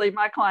 obviously,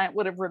 my client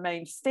would have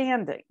remained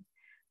standing,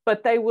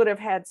 but they would have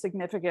had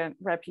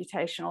significant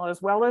reputational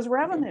as well as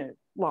revenue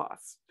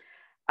loss.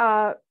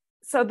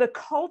 So the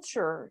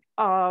culture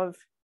of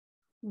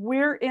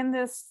we're in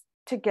this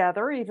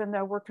together, even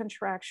though we're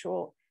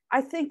contractual,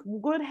 I think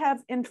would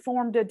have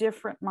informed a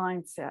different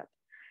mindset.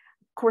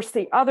 Of course,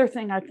 the other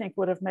thing I think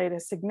would have made a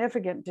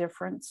significant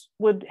difference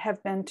would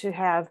have been to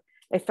have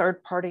a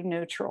third-party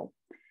neutral.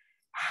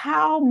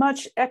 How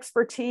much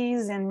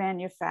expertise in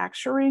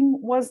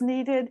manufacturing was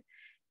needed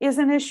is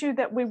an issue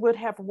that we would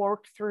have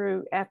worked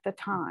through at the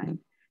time.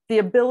 The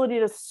ability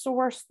to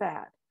source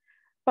that,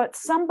 but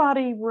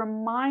somebody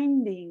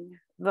reminding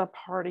the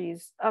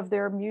parties of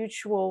their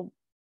mutual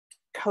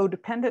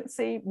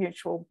codependency,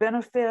 mutual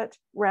benefit,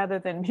 rather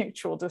than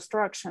mutual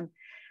destruction,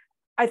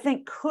 I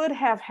think could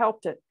have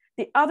helped it.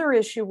 The other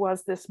issue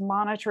was this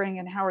monitoring,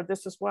 and Howard,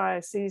 this is why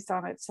I seized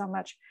on it so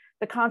much,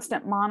 the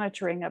constant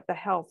monitoring of the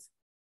health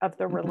of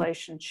the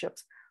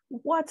relationships.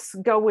 What's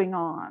going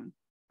on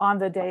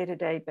the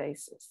day-to-day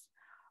basis?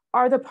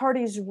 Are the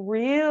parties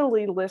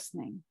really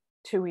listening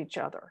to each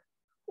other?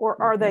 Or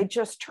are they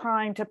just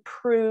trying to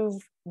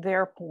prove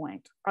their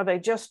point? Are they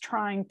just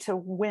trying to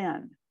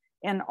win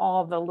in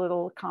all the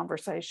little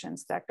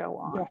conversations that go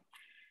on? Yeah.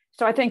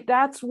 So I think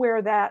that's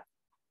where that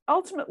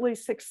ultimately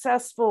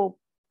successful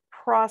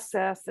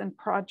process and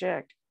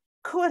project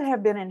could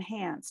have been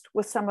enhanced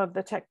with some of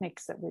the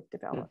techniques that we've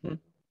developed.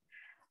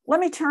 Let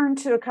me turn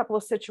to a couple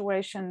of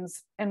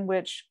situations in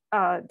which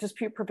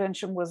dispute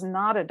prevention was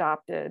not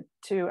adopted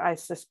to, I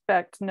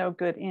suspect, no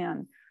good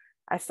end.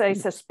 I say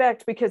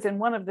suspect because in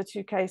one of the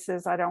two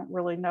cases, I don't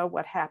really know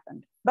what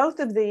happened. Both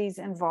of these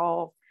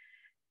involve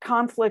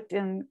conflict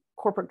in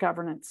corporate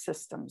governance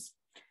systems.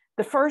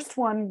 The first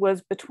one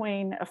was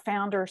between a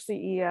founder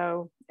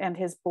CEO and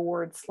his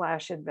board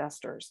 /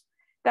 investors.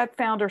 That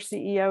founder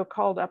CEO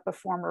called up a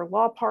former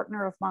law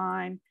partner of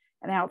mine,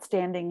 an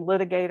outstanding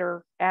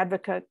litigator,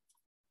 advocate,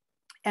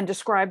 and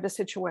described the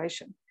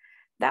situation.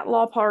 That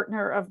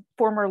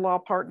former law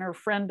partner,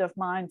 friend of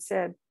mine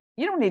said,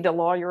 "You don't need to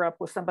lawyer up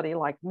with somebody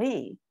like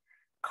me.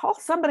 Call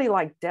somebody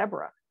like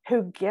Deborah,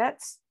 who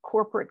gets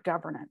corporate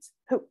governance,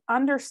 who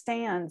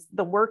understands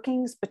the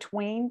workings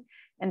between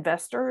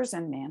investors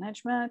and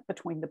management,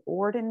 between the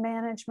board and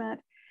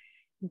management.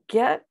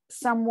 Get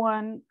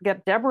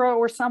Deborah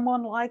or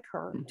someone like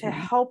her to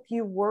help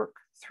you work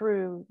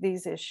through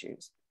these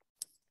issues."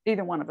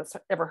 Neither one of us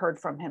ever heard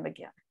from him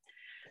again.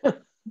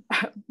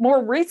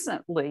 More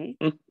recently,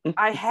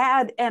 I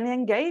had an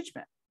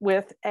engagement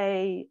with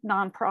a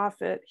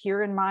nonprofit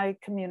here in my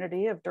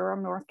community of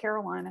Durham, North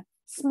Carolina,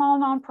 small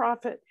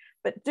nonprofit,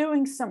 but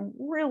doing some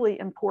really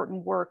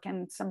important work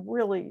in some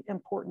really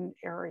important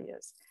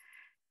areas.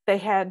 They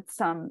had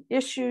some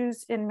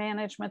issues in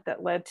management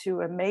that led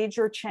to a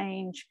major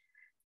change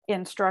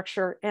in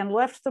structure and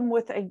left them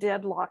with a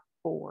deadlocked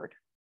board.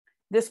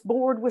 This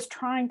board was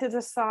trying to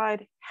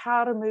decide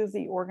how to move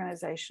the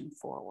organization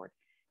forward,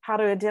 how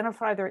to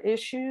identify their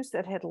issues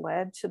that had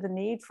led to the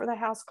need for the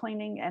house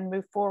cleaning and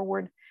move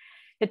forward.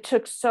 It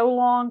took so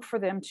long for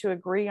them to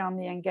agree on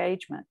the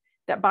engagement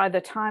that by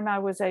the time I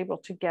was able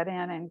to get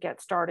in and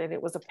get started,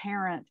 it was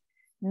apparent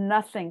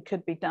nothing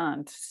could be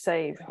done to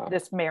save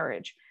this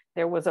marriage.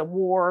 There was a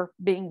war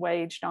being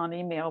waged on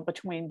email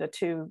between the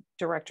two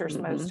directors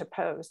most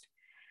opposed.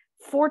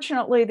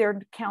 Fortunately, their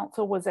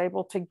council was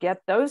able to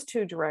get those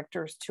two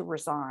directors to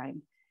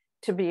resign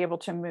to be able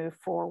to move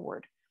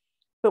forward.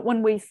 But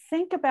when we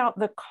think about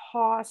the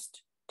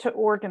cost to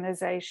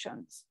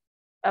organizations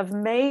of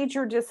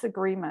major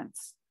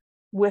disagreements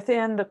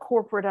within the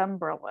corporate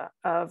umbrella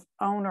of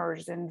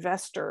owners,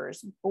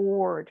 investors,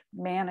 board,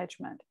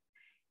 management,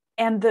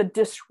 and the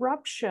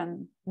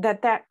disruption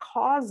that that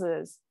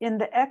causes in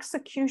the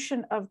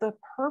execution of the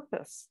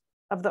purpose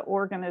of the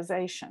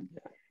organization,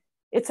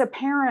 it's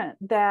apparent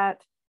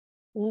that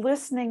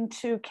listening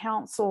to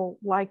counsel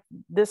like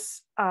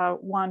this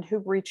one who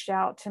reached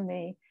out to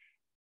me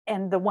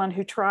and the one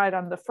who tried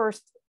on the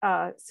first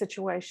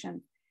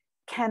situation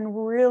can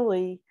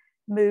really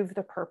move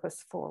the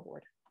purpose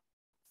forward.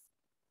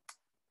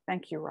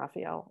 Thank you,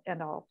 Rafael,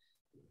 and all.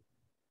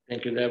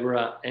 Thank you,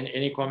 Deborah. And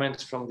any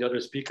comments from the other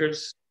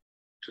speakers?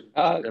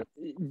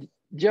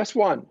 Just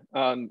one.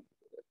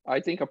 I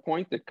think a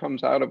point that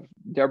comes out of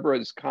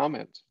Deborah's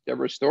comments,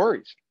 Deborah's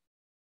stories,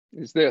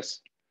 is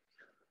this.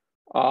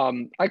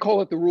 I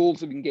call it the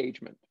rules of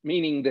engagement,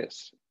 meaning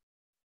this.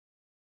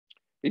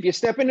 If you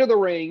step into the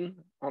ring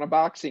on a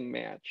boxing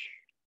match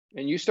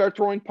and you start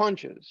throwing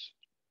punches,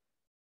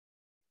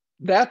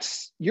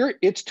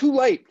 it's too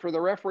late for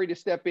the referee to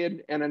step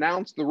in and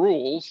announce the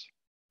rules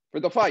for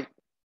the fight.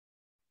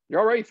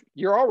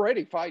 You're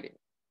already fighting.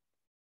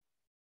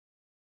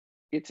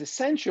 It's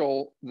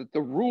essential that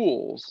the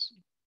rules,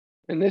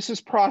 and this is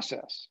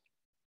process,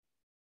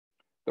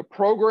 the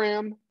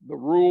program, the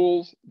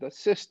rules, the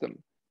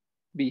system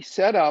be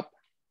set up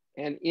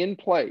and in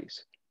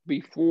place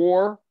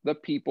before the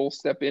people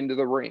step into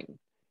the ring.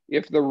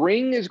 If the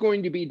ring is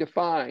going to be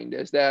defined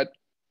as that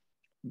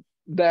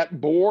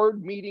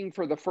board meeting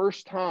for the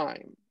first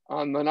time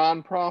on the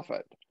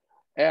nonprofit,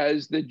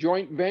 as the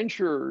joint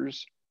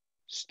ventures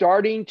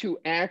starting to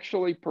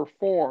actually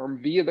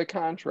perform via the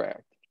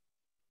contract,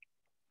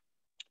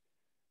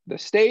 the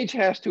stage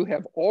has to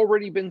have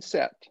already been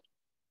set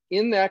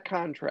in that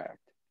contract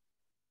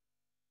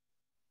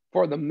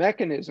for the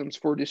mechanisms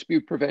for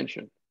dispute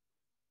prevention.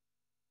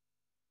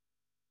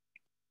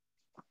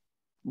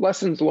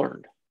 Lessons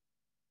learned.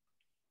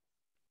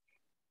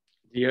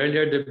 The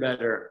earlier, the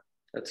better.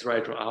 That's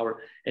right, Howard.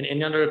 And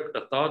any other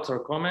thoughts or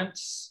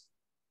comments?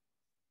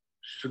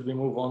 Should we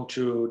move on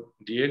to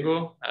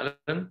Diego,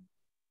 Alan?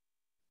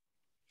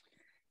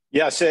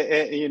 Yes,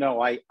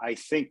 I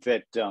think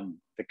that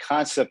the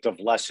concept of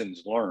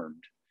lessons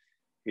learned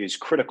is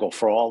critical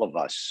for all of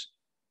us.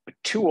 But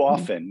too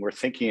often we're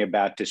thinking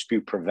about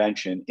dispute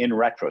prevention in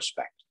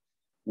retrospect.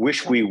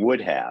 Wish we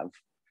would have.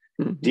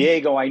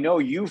 Diego, I know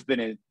you've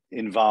been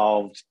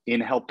involved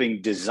in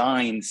helping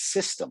design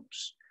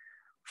systems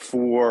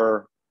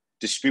for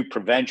dispute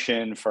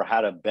prevention, for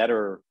how to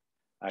better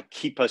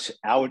keep us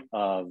out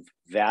of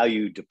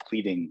value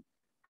depleting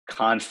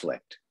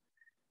conflict.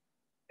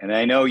 And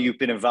I know you've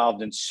been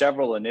involved in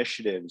several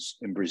initiatives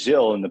in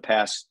Brazil in the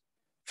past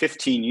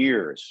 15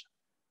 years,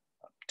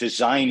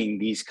 designing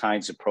these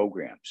kinds of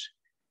programs.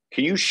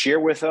 Can you share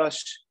with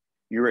us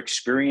your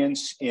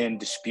experience in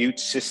dispute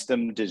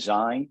system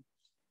design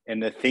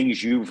and the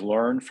things you've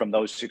learned from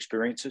those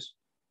experiences?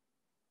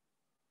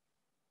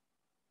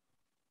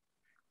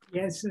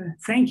 Yes,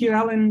 thank you,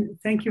 Alan.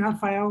 Thank you,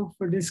 Rafael,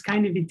 for this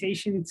kind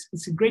invitation.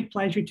 It's a great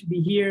pleasure to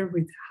be here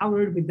with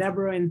Howard, with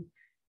Deborah, and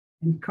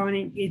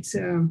Conna. It's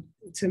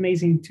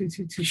amazing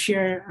to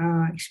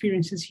share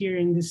experiences here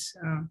in this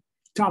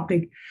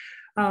topic.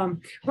 Well,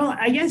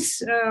 I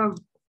guess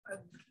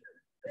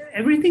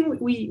everything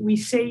we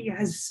say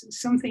has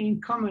something in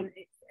common.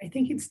 I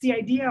think it's the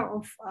idea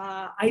of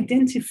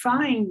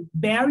identifying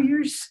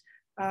barriers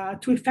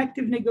to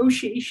effective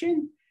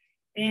negotiation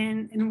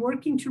and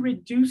working to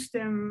reduce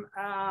them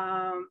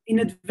in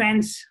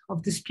advance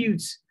of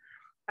disputes.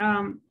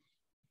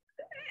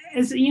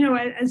 As you know,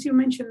 as you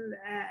mentioned,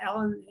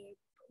 Alan,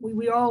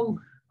 we all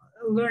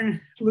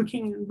learn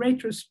looking in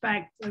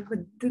retrospect.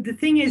 But the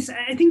thing is,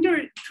 I think there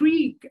are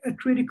three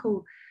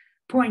critical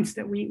points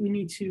that we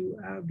need to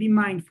be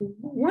mindful.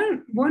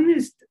 One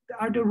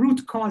are the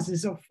root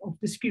causes of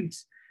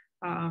disputes.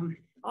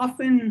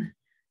 Often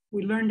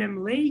we learn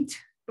them late,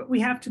 but we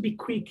have to be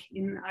quick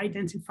in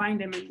identifying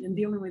them and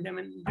dealing with them.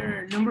 And there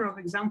are a number of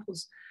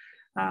examples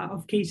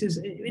of cases,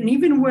 and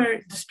even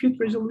where dispute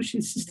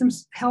resolution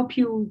systems help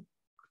you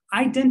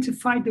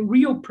identify the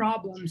real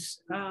problems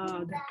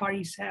that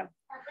parties have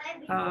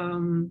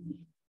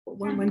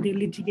when they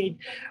litigate.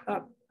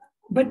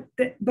 But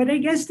I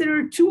guess there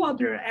are two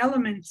other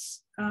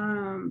elements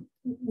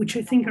which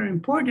I think are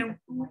important.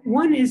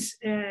 One is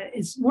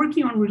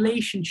working on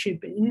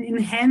relationship,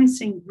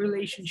 enhancing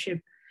relationship.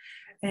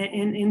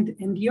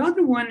 And the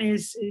other one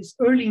is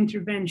early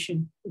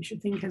intervention, which I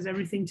think has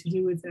everything to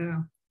do with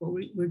what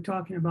we're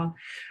talking about.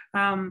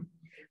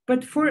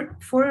 But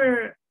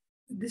for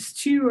these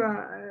two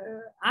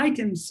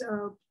items,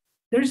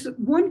 there's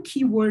one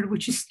key word,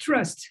 which is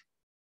trust.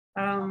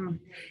 And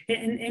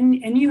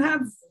you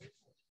have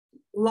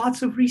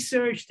lots of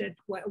research that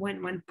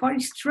when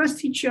parties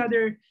trust each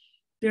other,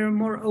 they're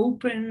more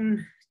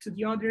open to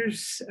the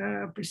other's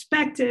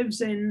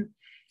perspectives and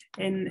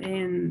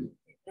you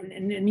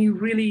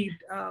really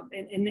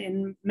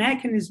and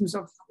mechanisms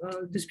of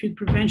dispute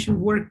prevention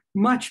work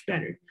much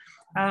better.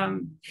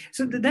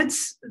 So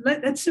that's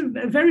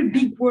a very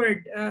big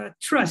word,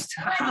 trust.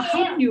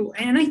 How do you?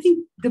 And I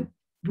think the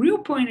real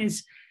point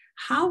is,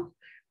 how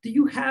do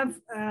you have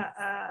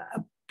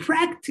a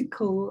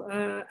practical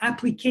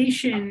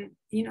application?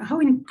 You know, how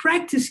in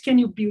practice can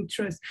you build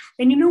trust?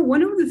 And you know,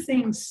 one of the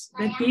things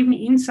that gave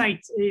me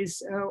insight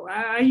is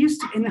I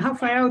used to, and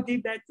Rafael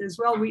did that as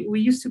well. We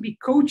used to be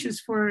coaches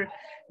for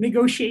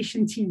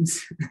negotiation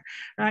teams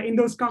in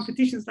those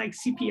competitions like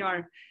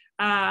CPR.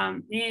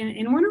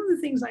 And one of the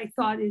things I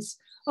thought is,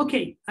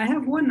 okay, I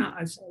have 1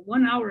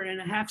 hour and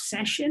a half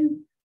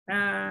session.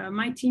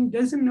 My team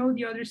doesn't know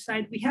the other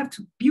side. We have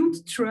to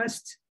build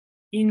trust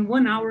in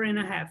 1 hour and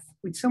a half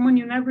with someone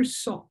you never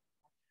saw.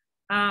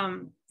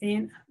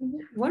 And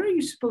what are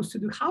you supposed to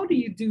do? How do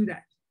you do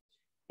that?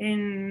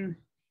 And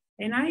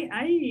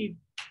I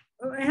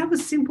have a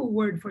simple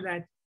word for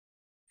that: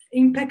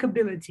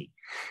 impeccability.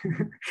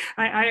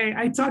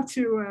 I talked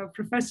to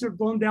Professor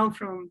Blondell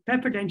from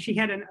Pepperdine. She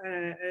had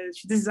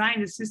she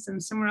designed a system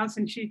somewhere else,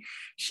 and she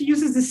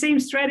uses the same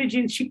strategy,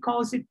 and she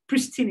calls it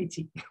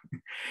pristinity.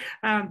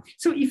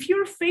 So if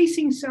you're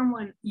facing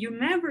someone you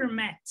never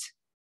met,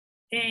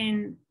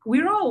 and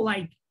we're all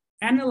like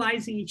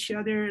analyzing each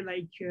other,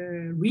 like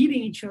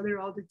reading each other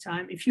all the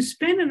time. If you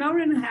spend an hour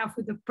and a half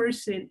with a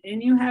person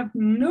and you have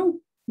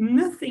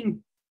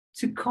nothing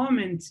to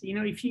comment, you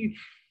know, if you,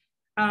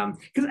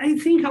 because I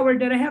think, Howard,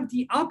 that I have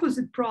the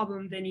opposite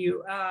problem than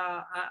you.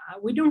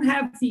 We don't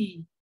have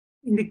in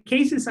the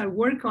cases I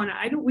work on,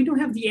 we don't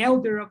have the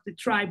elder of the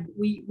tribe.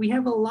 We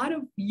have a lot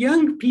of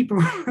young people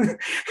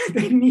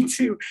that need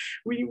to,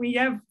 we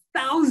have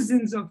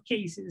thousands of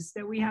cases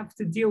that we have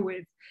to deal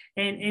with,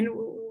 and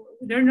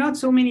there are not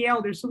so many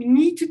elders, so we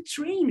need to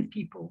train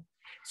people.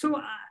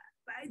 So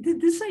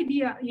this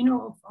idea, you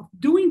know, of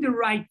doing the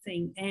right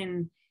thing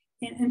and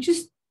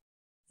just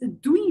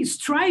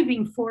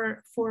striving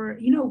for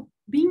you know,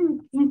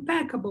 being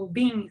impeccable,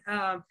 being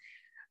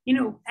you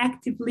know,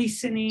 active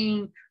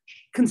listening,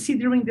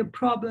 considering the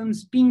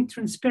problems, being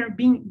transparent,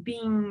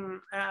 being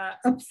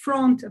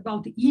upfront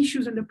about the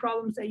issues and the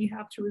problems that you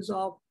have to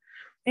resolve.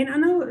 And I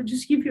know, I'll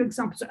just give you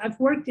examples. I've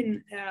worked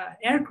in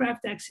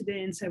aircraft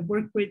accidents. I've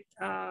worked with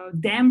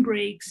dam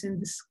breaks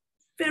and this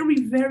very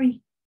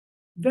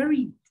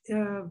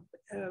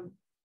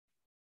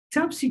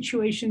tough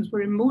situations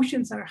where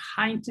emotions are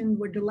heightened,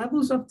 where the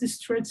levels of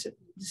distress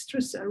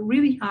are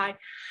really high.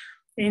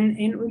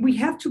 And we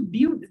have to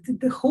build,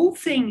 the whole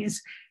thing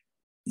is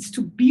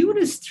to build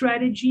a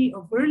strategy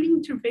of early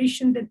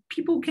intervention that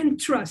people can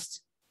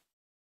trust.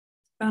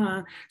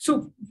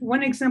 So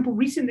one example,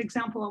 recent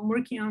example I'm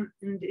working on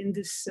in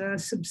this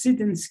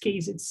subsidence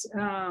case, it's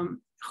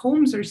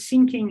homes are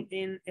sinking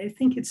in, I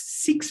think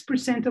it's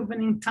 6% of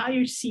an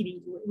entire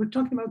city. We're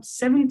talking about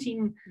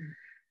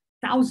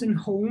 17,000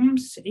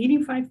 homes,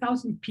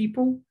 85,000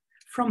 people,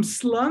 from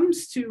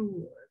slums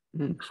to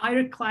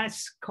higher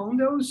class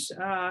condos,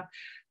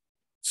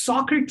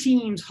 soccer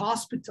teams,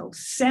 hospitals,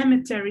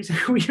 cemeteries.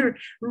 We are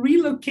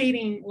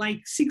relocating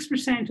like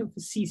 6% of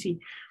the city.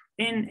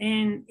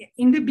 And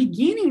in the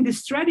beginning, the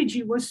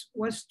strategy was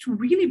to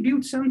really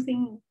build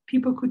something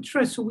people could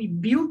trust. So we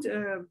built,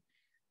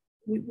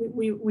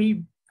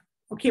 we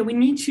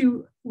need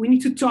to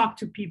talk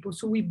to people.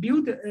 So we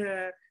built,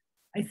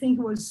 I think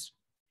it was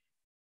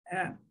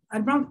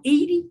around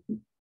 80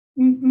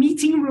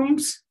 meeting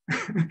rooms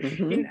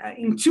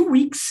in 2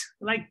 weeks,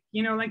 like,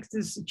 you know, like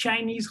this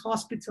Chinese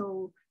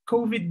hospital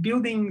COVID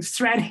building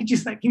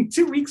strategies. Like in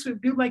 2 weeks, we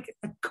built like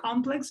a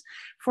complex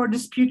for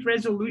dispute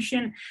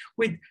resolution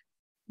with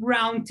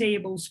round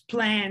tables,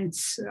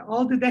 plants,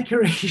 all the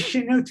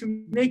decoration, to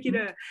make it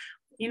a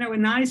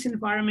nice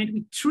environment.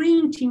 We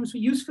train teams, we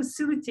use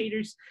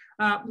facilitators.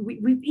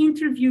 We've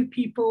interviewed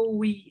people,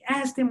 we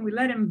asked them, we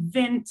let them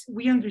vent,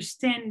 we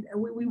understand.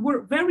 We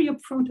were very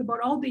upfront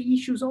about all the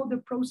issues, all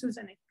the process,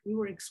 and we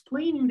were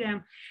explaining them.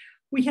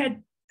 We had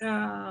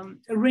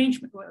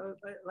arrangement,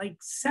 like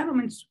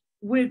settlements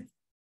with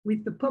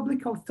the public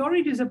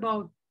authorities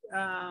about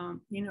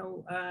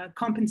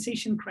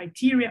compensation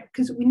criteria,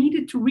 because we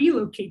needed to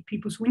relocate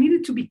people. So we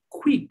needed to be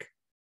quick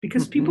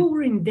because people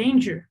were in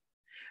danger.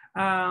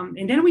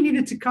 And then we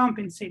needed to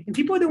compensate. And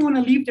people don't want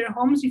to leave their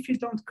homes if you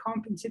don't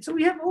compensate. So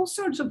we have all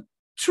sorts of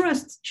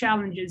trust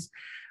challenges.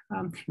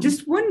 Just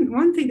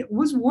one thing, that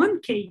was one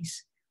case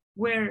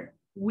where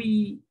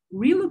we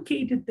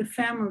relocated the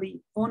family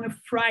on a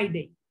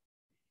Friday,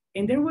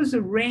 and there was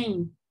a rain,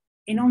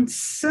 and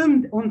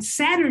on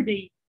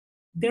Saturday,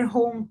 their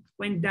home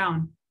went down.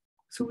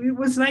 So it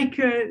was like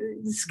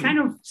this kind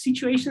of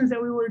situations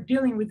that we were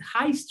dealing with,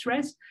 high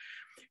stress.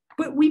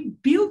 But we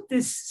built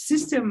this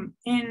system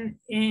and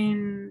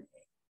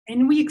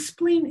we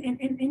explained,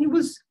 and it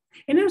was,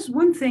 and there's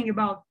one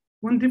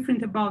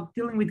different about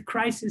dealing with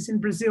crisis in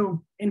Brazil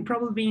and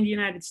probably in the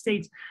United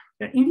States.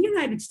 In the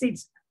United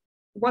States,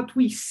 what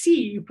we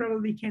see, you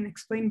probably can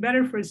explain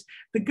better for us,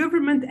 the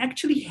government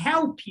actually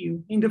help you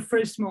in the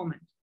first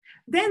moment.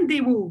 Then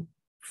they will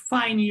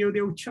fine you,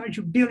 they will charge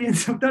you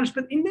billions of dollars,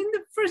 but in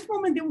the first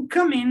moment they will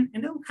come in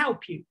and they'll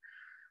help you.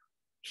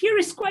 Here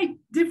is quite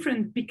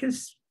different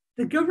because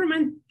the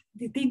government,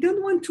 they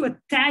don't want to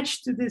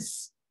attach to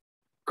this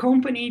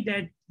company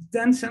that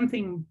done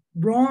something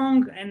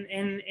wrong,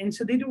 and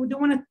so they don't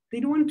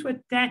want to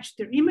attach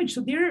their image.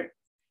 So they're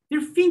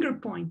finger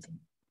pointing.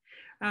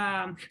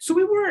 So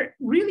we were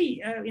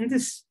really in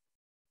this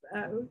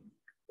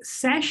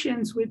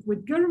sessions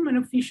with government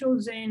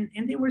officials, and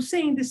they were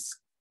saying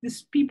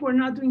these people are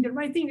not doing the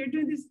right thing. They're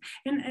doing this,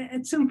 and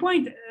at some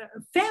point,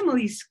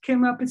 families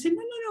came up and said,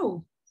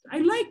 no. I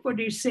like what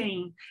they're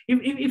saying.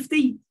 If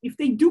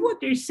they do what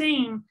they're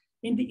saying,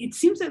 and it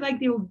seems like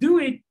they will do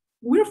it,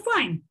 we're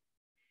fine.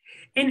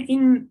 And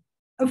in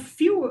a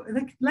few,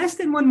 like less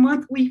than 1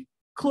 month, we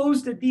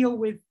closed the deal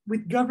with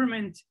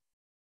government,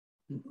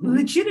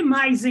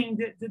 legitimizing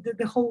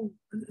the whole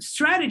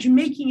strategy,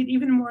 making it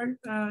even more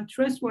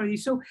trustworthy.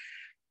 So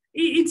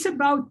it's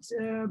about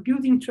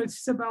building trust.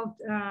 It's about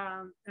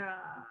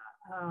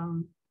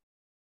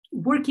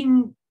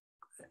working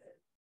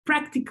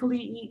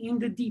practically in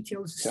the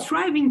details,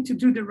 striving to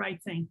do the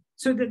right thing.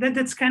 So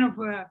that's kind of,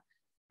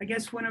 I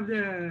guess, one of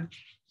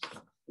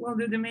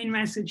the main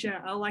message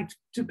I like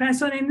to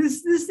pass on. And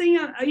this thing,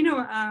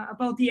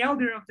 about the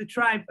elder of the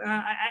tribe,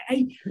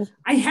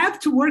 I have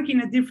to work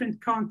in a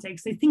different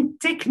context. I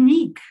think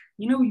technique,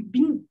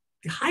 being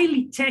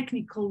highly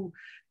technical,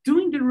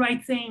 doing the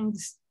right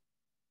things,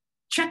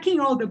 checking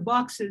all the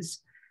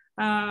boxes,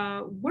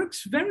 works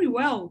very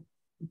well.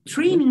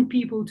 Training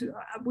people to,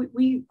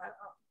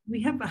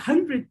 we have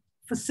 100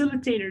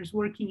 facilitators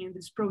working in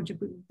this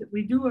project.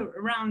 We do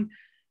around,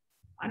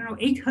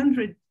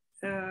 800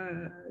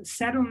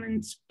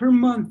 settlements per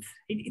month.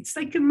 It's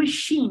like a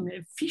machine, an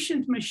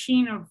efficient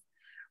machine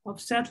of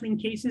settling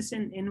cases,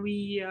 and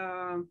we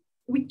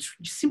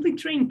simply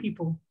train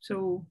people.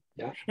 So,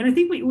 and I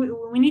think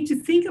we need to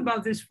think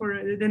about this for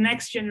the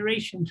next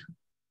generation.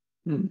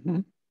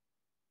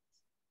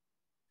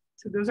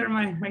 So those are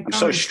my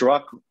comments.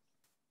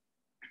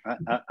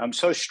 I'm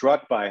so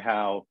struck by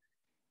how,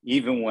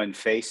 even when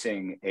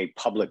facing a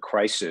public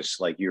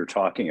crisis like you're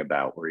talking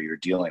about, where you're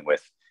dealing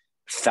with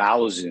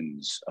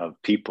thousands of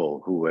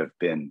people who have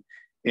been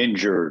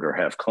injured or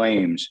have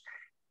claims,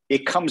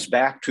 it comes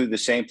back to the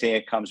same thing.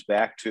 It comes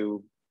back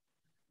to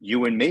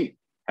you and me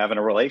having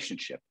a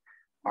relationship.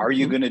 Are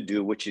you going to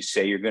do what you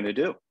say you're going to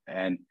do?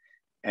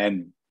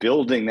 And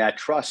building that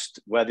trust,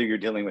 whether you're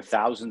dealing with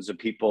thousands of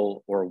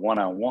people or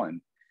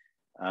one-on-one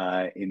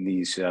in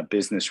these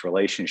business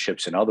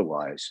relationships and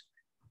otherwise.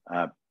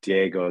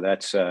 Diego,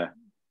 that's a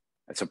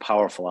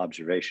powerful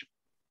observation.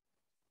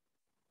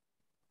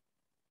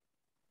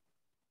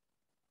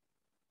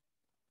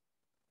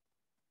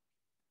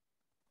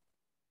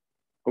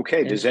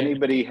 Okay, does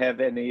anybody have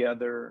any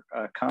other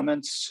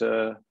comments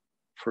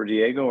for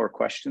Diego or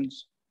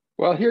questions?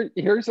 Well,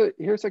 here's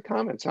a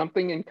comment,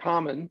 something in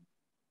common,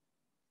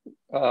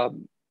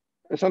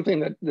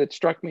 something that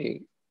struck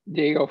me,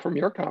 Diego, from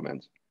your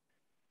comments.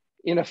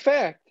 In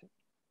effect,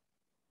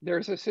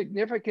 there's a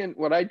significant,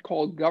 what I'd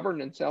call,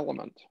 governance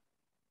element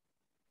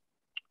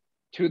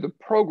to the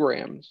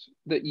programs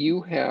that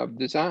you have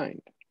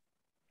designed.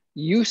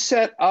 You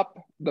set up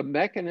the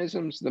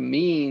mechanisms, the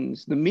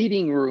means, the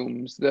meeting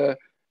rooms, the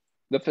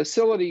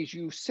facilities.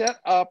 You set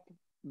up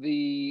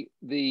the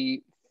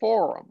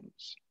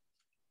forums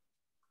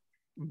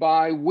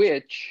by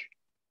which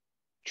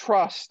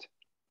trust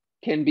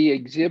can be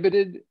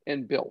exhibited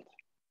and built.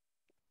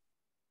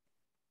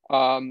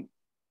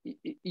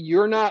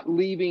 You're not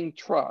leaving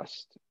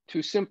trust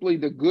to simply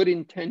the good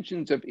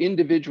intentions of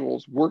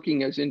individuals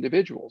working as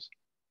individuals.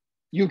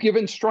 You've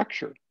given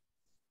structure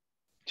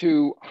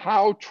to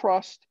how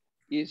trust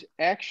is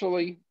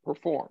actually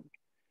performed.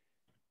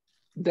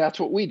 That's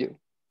what we do.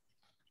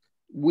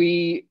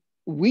 We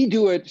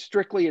do it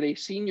strictly at a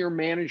senior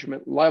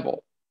management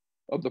level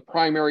of the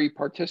primary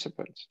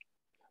participants.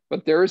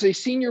 But there is a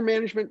senior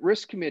management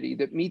risk committee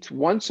that meets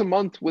once a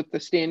month with the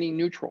standing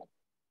neutral.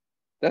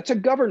 That's a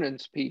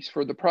governance piece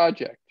for the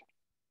project.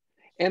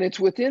 And it's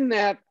within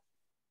that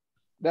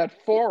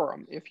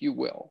forum, if you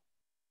will,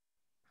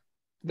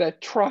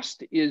 that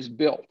trust is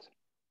built.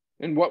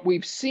 And what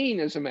we've seen,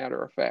 as a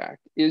matter of fact,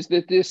 is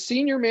that this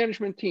senior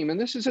management team, and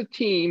this is a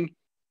team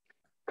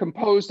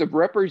composed of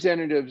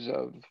representatives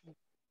of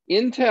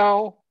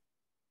Intel,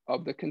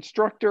 of the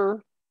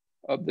constructor,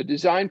 of the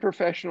design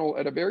professional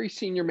at a very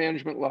senior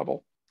management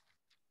level.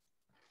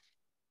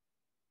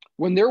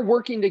 When they're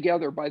working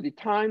together, by the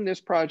time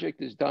this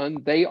project is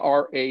done, they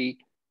are a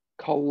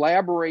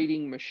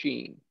collaborating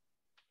machine.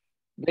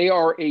 They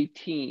are a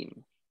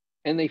team,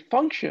 and they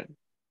function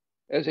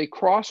as a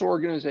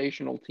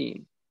cross-organizational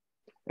team.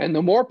 And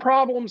the more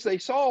problems they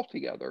solve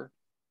together,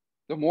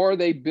 the more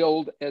they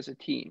build as a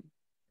team.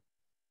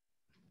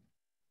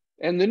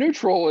 And the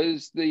neutral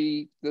is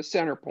the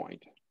center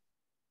point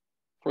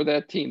for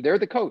that team. They're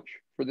the coach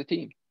for the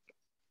team.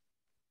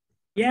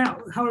 Yeah,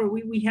 however,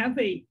 we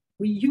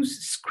use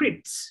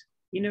scripts.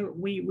 You know,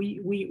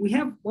 we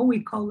have what we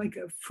call like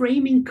a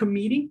framing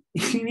committee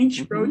in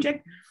each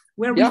project,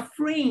 where we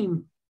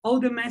frame all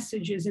the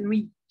messages and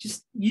we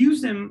just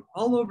use them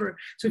all over.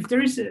 So if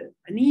there is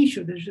an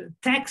issue, there's a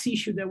tax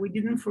issue that we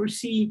didn't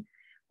foresee,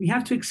 we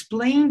have to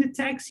explain the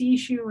tax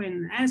issue,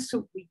 and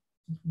so we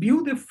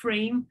build a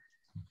frame,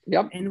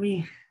 and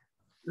we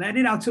let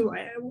it out. So,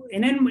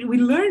 and then we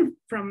learn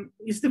from,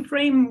 is the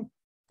frame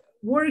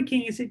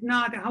working? Is it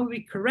not? How do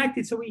we correct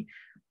it? So we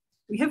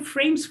have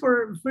frames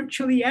for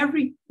virtually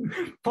every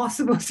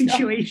possible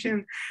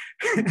situation.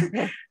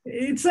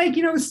 It's like,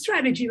 you know,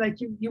 strategy, like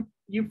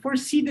you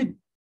foresee the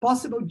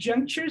possible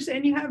junctures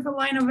and you have a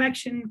line of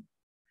action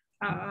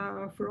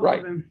for all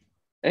of them.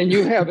 And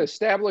you have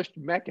established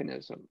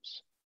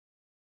mechanisms.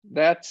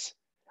 That's,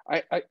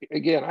 I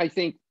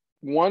think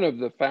one of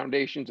the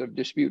foundations of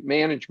dispute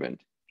management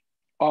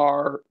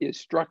is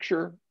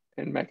structure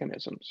and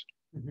mechanisms.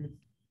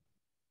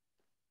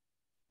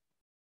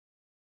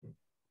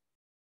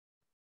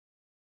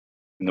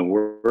 In the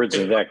words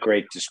of that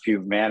great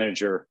dispute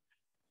manager,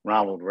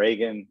 Ronald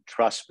Reagan,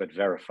 trust but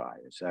verify.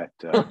 Is that?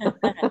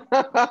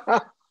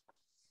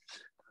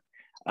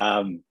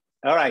 All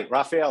right,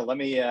 Rafael, let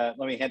me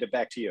hand it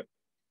back to you.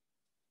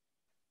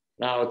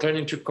 Now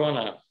turning to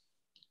Conna,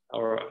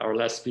 our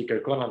last speaker.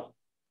 Conna.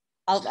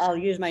 I'll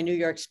use my New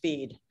York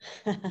speed.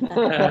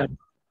 Well,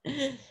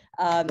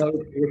 I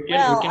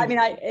mean,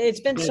 it's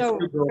been so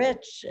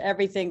rich,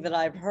 everything that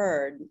I've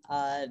heard,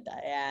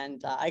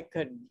 and I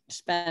could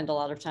spend a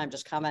lot of time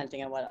just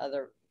commenting on what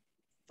other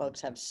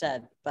folks have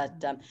said,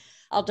 but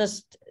I'll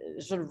just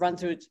sort of run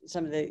through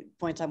some of the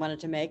points I wanted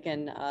to make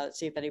and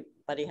see if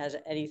anybody has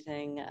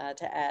anything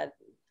to add.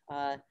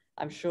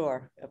 I'm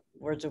sure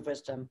words of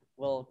wisdom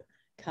will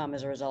come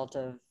as a result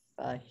of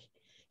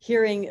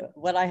hearing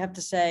what I have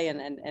to say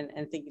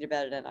and thinking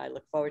about it, and I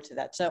look forward to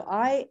that. So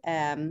I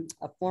am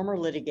a former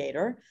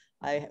litigator.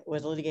 I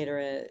was a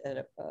litigator at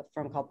a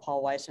firm called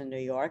Paul Weiss in New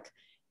York,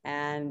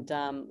 and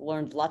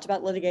learned lots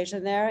about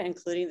litigation there,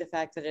 including the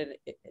fact that it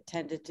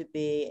tended to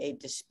be a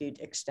dispute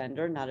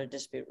extender, not a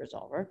dispute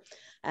resolver.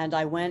 And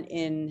I went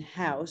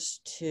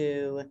in-house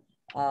to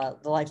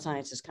the life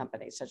sciences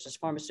companies, such as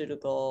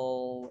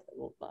pharmaceutical,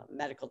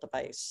 medical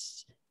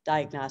device,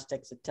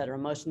 diagnostics, et cetera,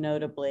 most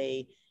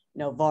notably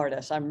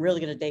Novartis. I'm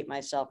really going to date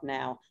myself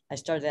now. I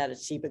started out at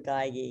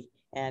Ciba-Geigy,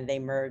 and they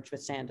merged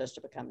with Sandoz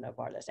to become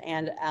Novartis.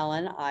 And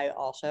Alan, I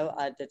also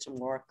did some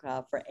work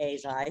for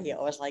AZI. He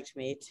always likes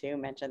me to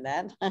mention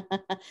that.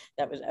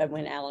 That was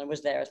when Alan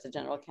was there as the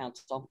general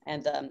counsel,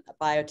 and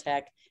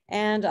biotech,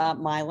 and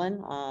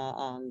Mylan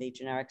on the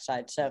generic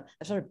side. So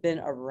I've sort of been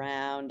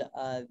around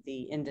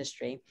the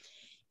industry.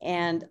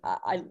 And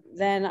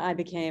then I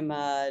became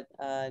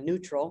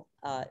neutral,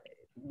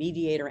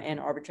 mediator and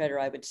arbitrator.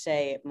 I would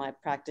say my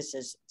practice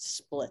is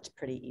split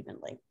pretty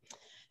evenly.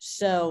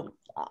 So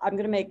I'm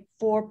going to make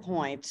 4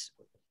 points,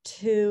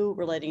 2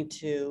 relating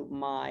to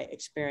my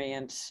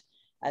experience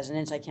as an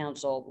inside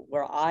counsel,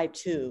 where I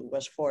too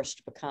was forced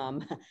to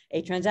become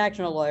a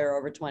transactional lawyer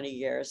over 20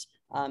 years.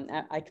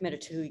 I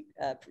committed to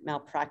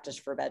malpractice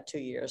for about 2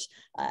 years.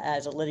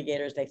 As a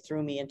litigator, they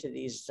threw me into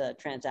these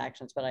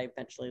transactions, but I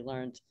eventually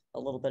learned a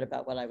little bit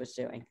about what I was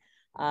doing.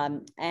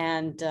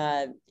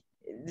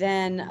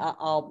 Then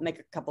I'll make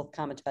a couple of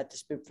comments about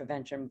dispute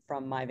prevention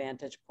from my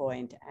vantage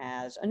point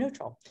as a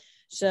neutral.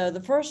 So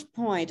the first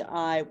point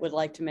I would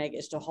like to make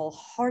is to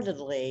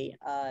wholeheartedly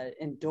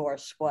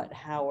endorse what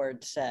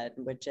Howard said,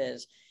 which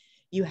is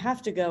you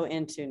have to go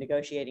into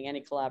negotiating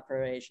any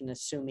collaboration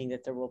assuming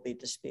that there will be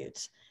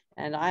disputes.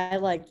 And I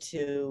like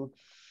to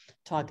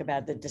talk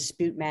about the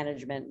dispute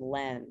management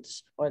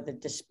lens or the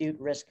dispute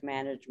risk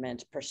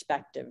management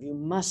perspective. You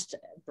must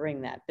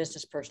bring that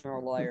business person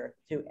or lawyer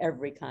to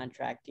every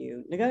contract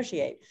you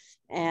negotiate.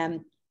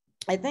 And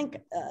I think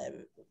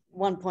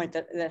one point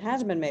that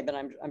hasn't been made, but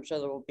I'm sure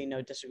there will be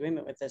no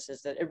disagreement with this,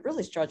 is that it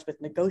really starts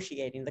with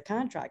negotiating the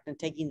contract and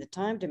taking the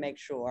time to make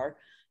sure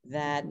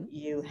that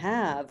you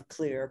have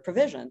clear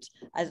provisions.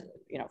 As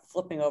you know,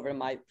 flipping over to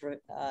my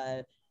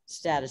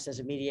status as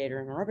a mediator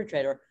and an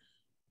arbitrator,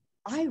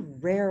 I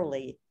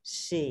rarely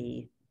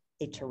see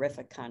a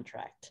terrific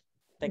contract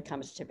that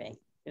comes to me.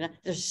 You know,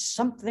 there's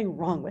something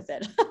wrong with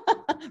it,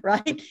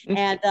 right?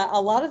 And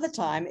a lot of the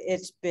time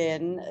it's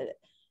been,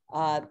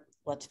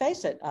 let's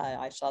face it,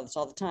 I saw this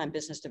all the time,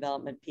 business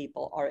development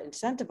people are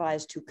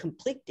incentivized to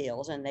complete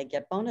deals and they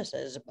get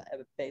bonuses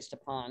based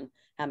upon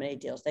how many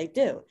deals they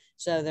do.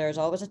 So there's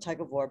always a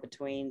tug of war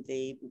between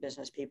the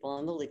business people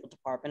and the legal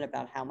department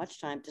about how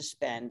much time to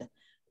spend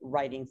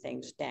writing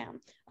things down.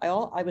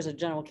 I was a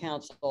general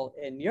counsel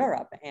in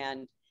Europe,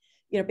 and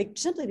you know,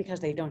 simply because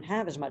they don't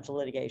have as much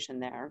litigation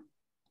there,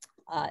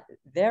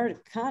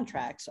 their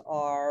contracts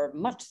are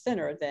much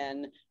thinner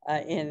than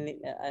in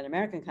an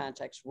American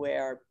context,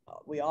 where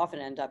we often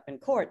end up in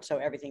court. So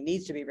everything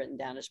needs to be written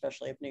down,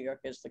 especially if New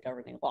York is the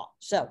governing law.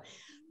 So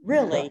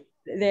really,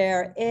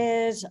 there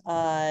is,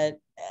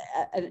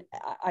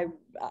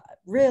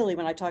 really,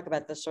 when I talk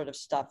about this sort of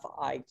stuff,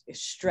 I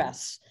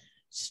stress,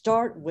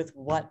 start with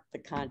what the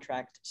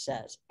contract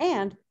says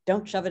and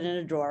don't shove it in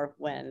a drawer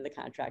when the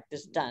contract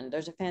is done.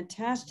 There's a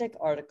fantastic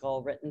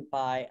article written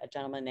by a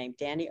gentleman named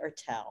Danny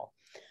Ertel,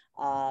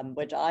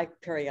 which I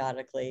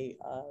periodically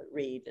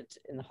read. It's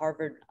in the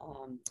Harvard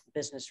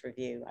Business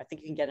Review. I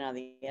think you can get it on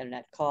the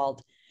internet,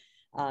 called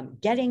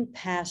Getting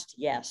Past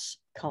Yes,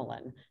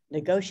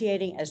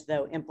 Negotiating as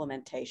Though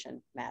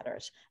Implementation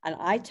Matters. And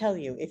I tell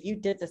you, if you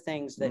did the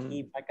things that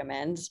he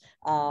recommends,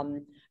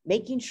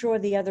 making sure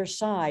the other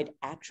side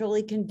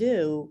actually can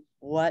do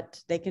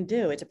what they can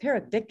do. It's a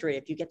Pyrrhic victory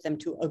if you get them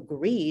to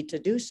agree to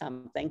do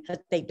something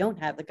that they don't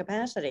have the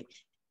capacity.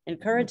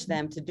 Encourage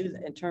them to do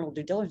the internal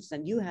due diligence,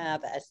 and you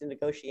have, as the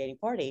negotiating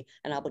party,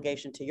 an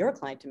obligation to your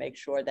client to make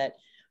sure that,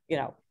 you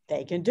know,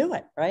 they can do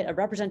it, right? A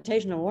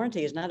representation and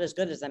warranty is not as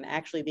good as them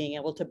actually being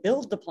able to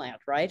build the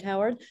plant, right,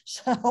 Howard?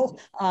 So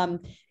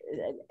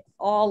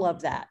all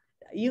of that.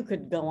 You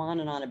could go on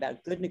and on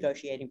about good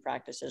negotiating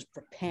practices,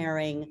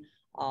 preparing,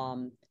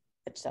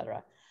 et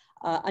cetera.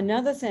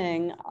 Another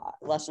thing,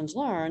 lessons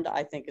learned,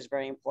 I think is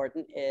very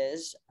important,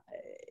 is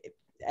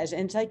as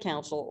inside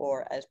counsel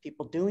or as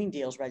people doing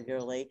deals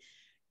regularly,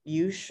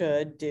 you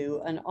should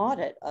do an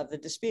audit of the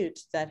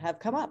disputes that have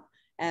come up.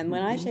 And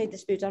when I say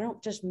disputes, I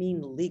don't just mean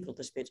legal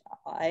disputes.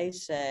 I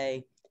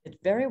say it's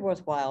very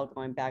worthwhile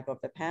going back over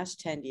the past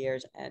 10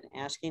 years and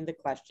asking the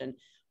question,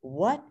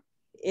 what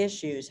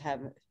issues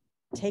have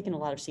taken a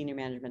lot of senior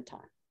management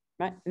time,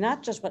 right?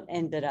 Not just what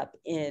ended up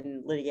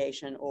in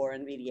litigation or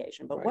in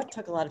mediation, but what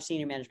took a lot of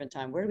senior management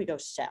time? Where do we go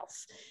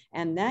south?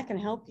 And that can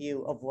help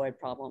you avoid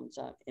problems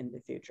in the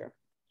future.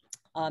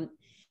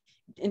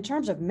 In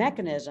terms of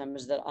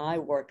mechanisms that I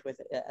worked with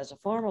as a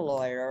pharma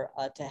lawyer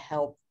to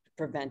help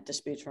prevent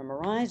disputes from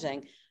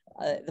arising,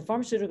 the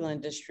pharmaceutical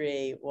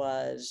industry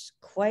was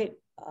quite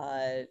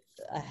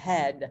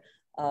ahead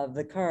of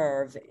the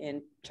curve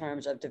in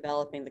terms of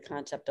developing the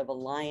concept of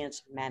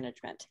alliance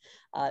management.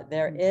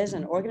 There is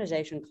an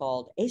organization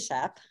called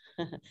ASAP,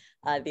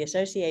 the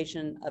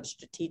Association of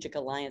Strategic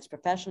Alliance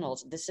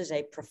Professionals. This is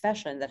a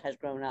profession that has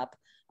grown up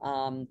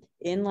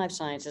in life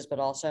sciences, but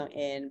also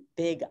in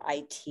big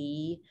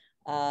IT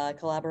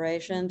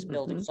collaborations,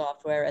 building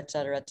software, et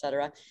cetera, et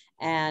cetera.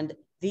 And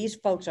these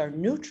folks are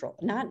neutral,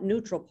 not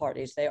neutral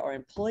parties. They are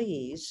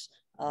employees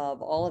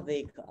of all of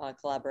the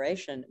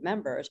collaboration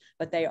members,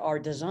 but they are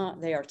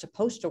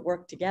supposed to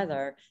work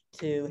together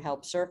to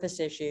help surface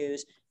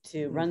issues,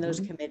 to run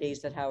those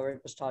committees that Howard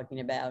was talking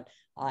about.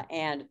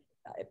 And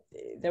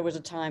there was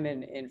a time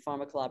in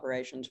pharma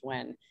collaborations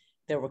when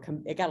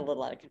it got a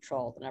little out of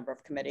control, the number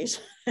of committees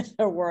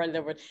there were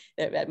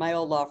at my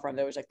old law firm.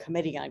 There was a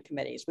committee on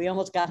committees. We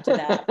almost got to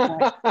that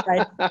point,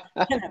 right?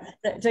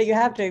 So you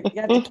have to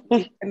keep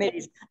these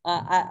committees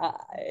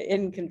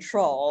in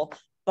control,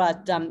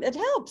 but it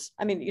helps.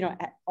 I mean, you know,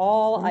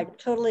 I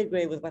totally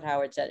agree with what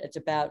Howard said. It's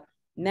about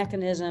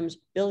mechanisms,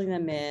 building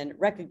them in,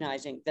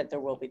 recognizing that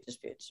there will be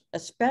disputes,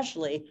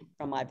 especially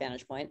from my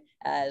vantage point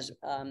as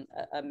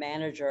a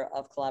manager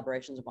of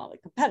collaborations among the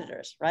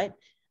competitors, right?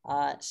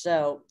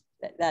 So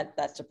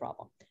that's a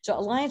problem. So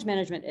alliance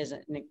management is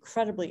an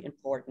incredibly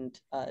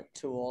important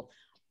tool.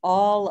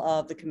 All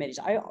of the committees,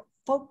 I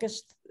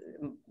focused,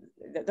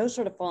 those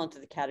sort of fall into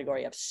the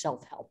category of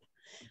self-help.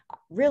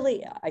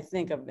 Really, I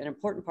think an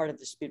important part of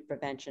dispute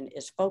prevention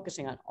is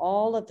focusing on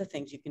all of the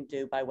things you can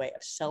do by way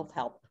of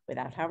self-help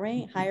without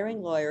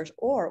hiring lawyers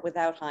or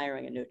without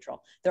hiring a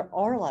neutral. There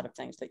are a lot of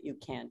things that you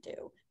can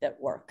do that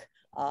work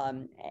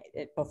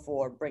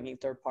before bringing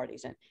third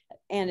parties in.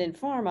 And in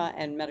pharma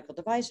and medical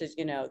devices,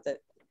 you know, that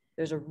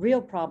there's a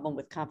real problem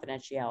with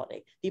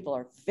confidentiality. People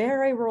are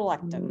very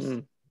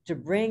reluctant to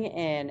bring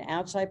in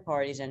outside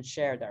parties and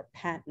share their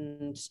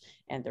patents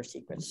and their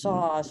secret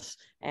sauce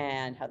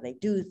and how they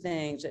do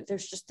things.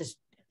 There's just this,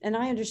 and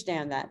I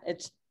understand that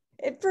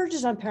it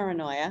verges on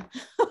paranoia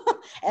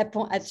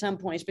at some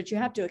points, but you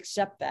have to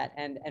accept that.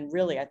 And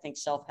really, I think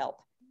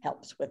self-help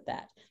helps with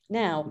that.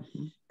 Now,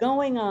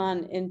 going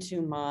on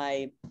into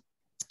my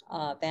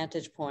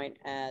vantage point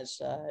as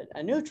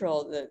a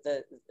neutral,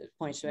 the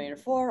points 3 and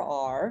 4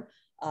 are,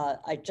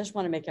 I just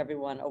want to make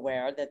everyone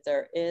aware that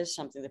there is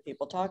something that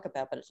people talk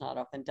about, but it's not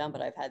often done,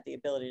 but I've had the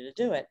ability to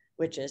do it,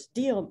 which is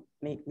deal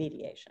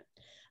mediation.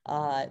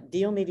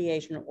 Deal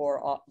mediation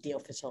or deal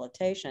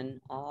facilitation.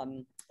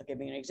 I'll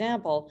give you an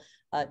example.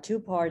 2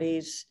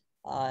 parties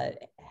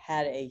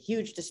had a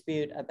huge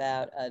dispute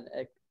about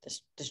a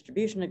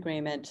distribution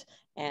agreement,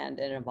 and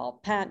it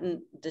involved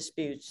patent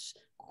disputes,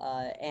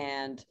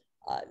 and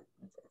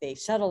they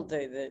settled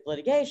the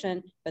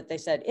litigation, but they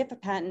said if a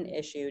patent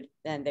issued,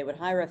 then they would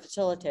hire a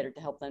facilitator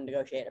to help them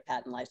negotiate a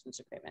patent license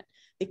agreement,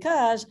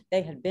 because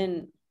they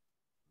hated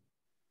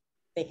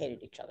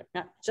each other.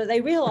 So they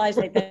realized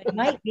that they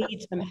might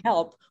need some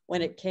help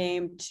when it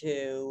came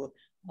to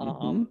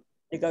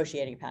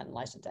negotiating a patent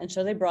license. And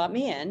so they brought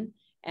me in,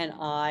 and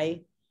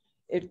I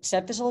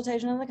said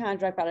facilitation in the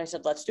contract, but I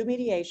said, let's do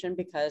mediation,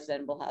 because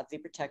then we'll have the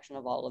protection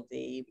of all of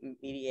the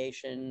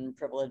mediation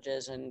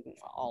privileges and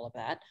all of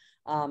that.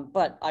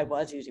 But I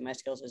was using my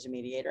skills as a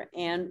mediator,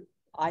 and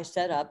I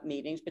set up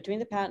meetings between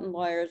the patent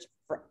lawyers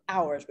for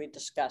hours. We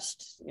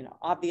discussed,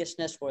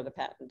 obviousness, were the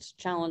patents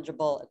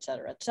challengeable, et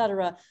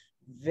cetera,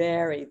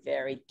 very,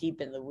 very deep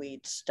in the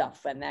weeds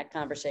stuff. And that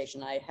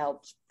conversation I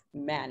helped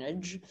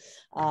manage.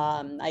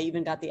 I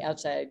even got the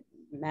outside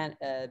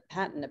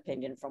patent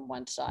opinion from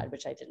one side,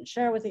 which I didn't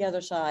share with the other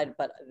side,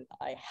 but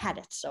I had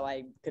it, so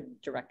I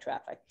could direct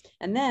traffic.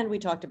 And then we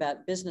talked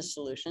about business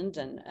solutions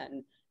and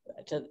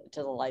to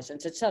the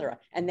license, et cetera.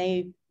 And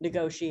they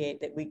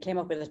negotiate we came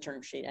up with a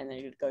term sheet, and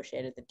they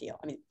negotiated the deal.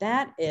 I mean,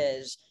 that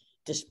is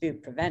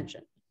dispute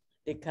prevention,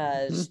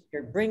 because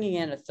you're bringing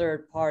in a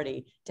third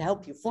party to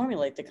help you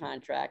formulate the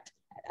contract.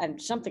 And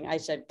something I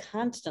said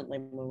constantly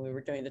when we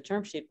were doing the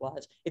term sheet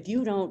was, if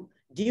you don't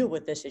deal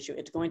with this issue,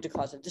 it's going to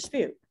cause a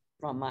dispute,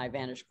 from my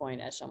vantage point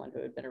as someone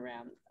who had been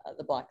around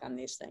the block on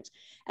these things.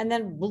 And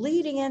then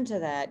bleeding into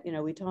that,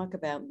 we talk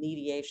about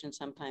mediation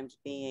sometimes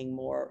being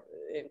more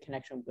in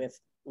connection with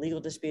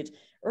legal disputes.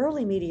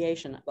 Early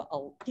mediation,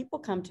 people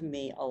come to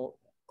me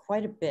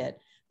quite a bit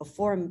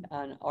before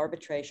an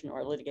arbitration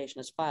or litigation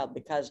is filed,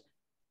 because,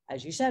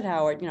 as you said,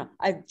 Howard,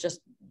 I've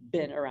just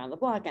been around the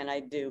block, and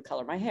I do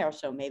color my hair,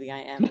 so maybe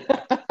I am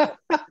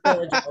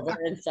eligible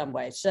in some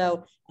way.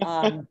 So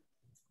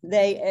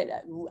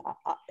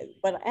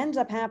what ends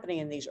up happening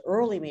in these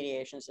early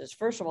mediations is,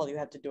 first of all, you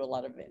have to do a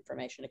lot of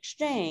information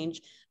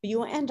exchange, but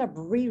you end up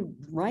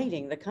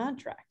rewriting the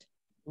contract,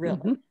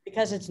 really,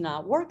 because it's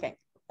not working.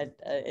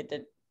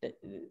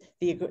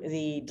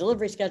 The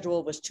delivery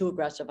schedule was too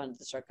aggressive under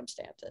the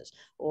circumstances,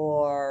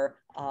 or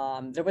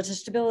there was a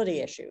stability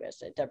issue,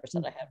 as Deborah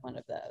said. I had one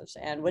of those.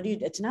 And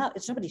it's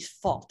nobody's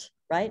fault,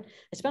 right?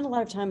 I spent a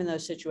lot of time in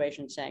those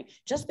situations saying,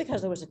 just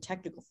because there was a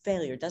technical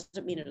failure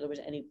doesn't mean that there was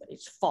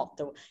anybody's fault.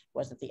 There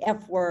wasn't the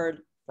F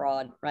word,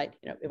 fraud, right?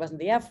 It wasn't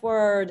the F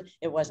word,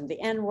 it wasn't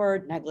the N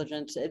word,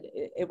 negligence.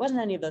 It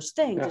wasn't any of those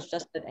things. Yeah. It's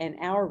just that in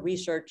our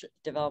research,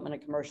 development,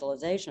 and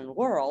commercialization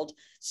world,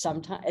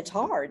 sometimes it's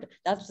hard.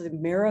 That's the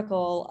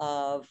miracle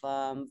of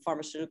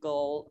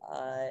pharmaceutical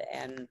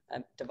and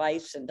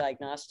device and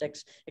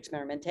diagnostics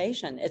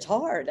experimentation. It's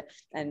hard,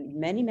 and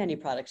many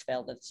products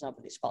failed. It's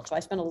nobody's fault. So I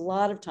spent a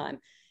lot of time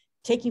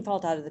taking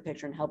fault out of the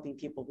picture and helping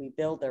people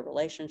rebuild their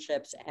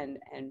relationships and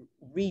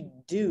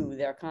redo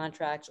their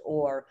contracts,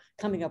 or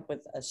coming up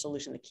with a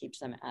solution that keeps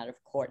them out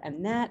of court.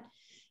 And that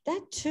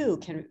too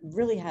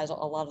really has a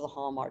lot of the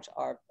hallmarks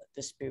of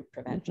dispute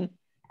prevention.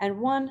 And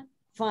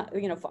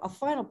a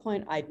final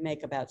point I'd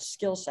make about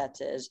skill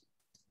sets is,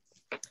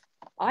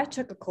 I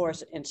took a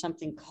course in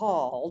something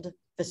called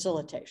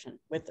facilitation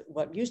with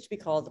what used to be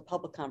called the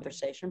Public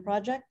Conversation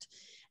Project.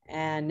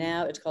 And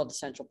now it's called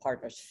Essential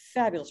Partners.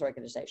 Fabulous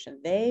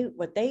organization.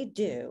 What they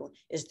do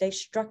is they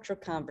structure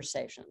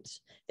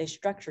conversations. They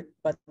structure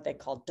what they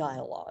call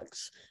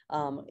dialogues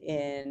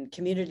in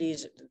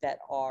communities that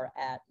are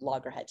at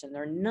loggerheads. And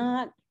they're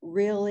not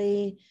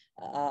really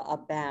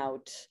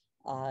about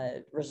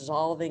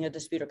resolving a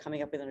dispute or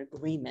coming up with an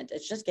agreement.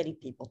 It's just getting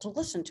people to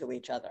listen to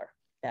each other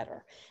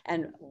better.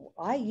 And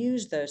I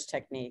use those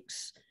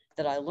techniques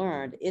that I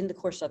learned in the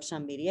course of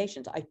some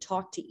mediations. I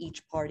talk to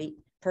each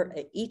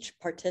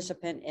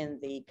participant in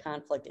the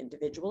conflict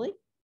individually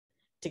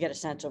to get a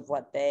sense of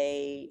what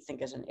they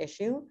think is an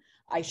issue.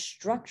 I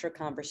structure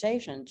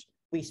conversations.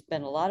 We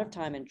spend a lot of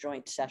time in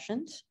joint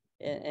sessions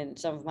in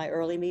some of my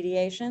early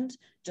mediations,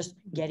 just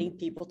getting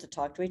people to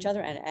talk to each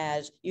other. And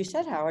as you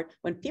said, Howard,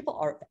 when people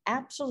are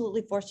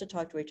absolutely forced to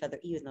talk to each other,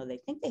 even though they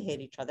think they hate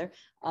each other,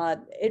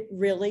 it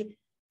really,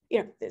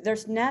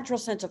 there's natural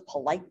sense of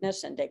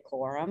politeness and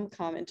decorum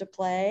come into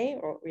play,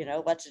 or,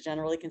 what's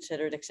generally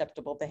considered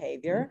acceptable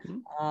behavior.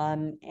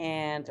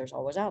 And there's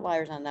always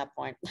outliers on that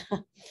point.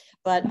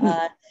 But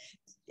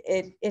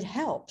it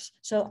helps.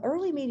 So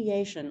early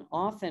mediation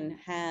often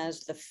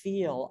has the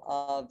feel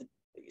of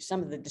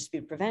some of the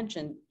dispute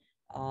prevention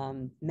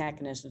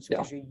mechanisms,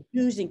 because you're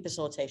using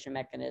facilitation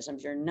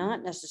mechanisms. You're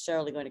not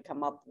necessarily going to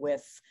come up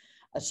with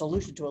a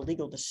solution to a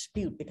legal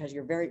dispute because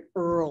you're very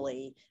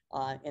early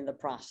in the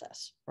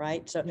process,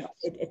 right? So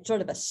it's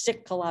sort of a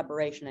sick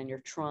collaboration, and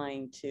you're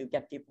trying to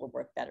get people to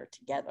work better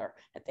together.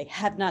 If they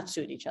have not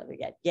sued each other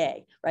yet,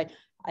 yay, right?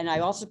 And I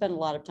also spend a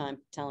lot of time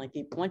telling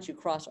people, once you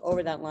cross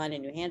over that line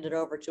and you hand it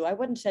over to, I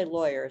wouldn't say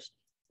lawyers,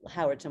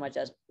 Howard, so much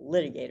as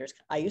litigators.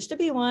 I used to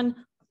be one,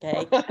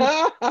 okay?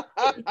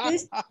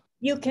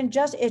 You can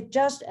just,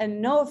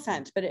 and no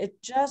offense, but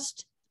it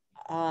just,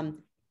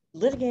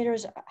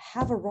 litigators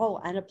have a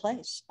role and a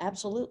place,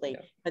 absolutely.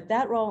 But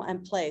that role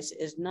and place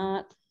is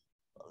not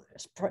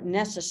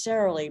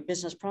necessarily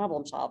business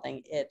problem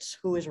solving. It's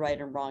who is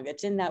right and wrong.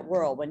 It's in that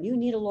world. When you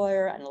need a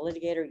lawyer and a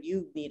litigator,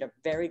 you need a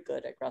very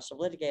good, aggressive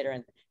litigator.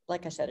 And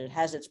like I said, it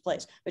has its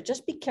place. But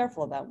just be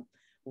careful about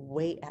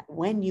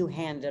when you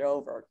hand it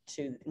over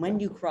to, when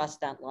you cross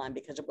that line,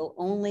 because it will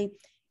only,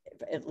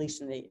 at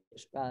least in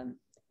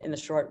the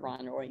short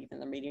run or even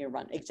the medium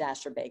run,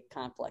 exacerbate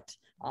conflict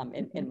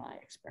in my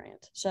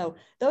experience. So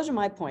those are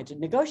my points.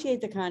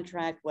 Negotiate the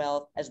contract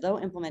well, as though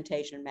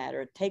implementation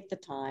mattered. Take the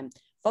time,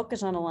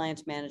 focus on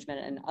alliance management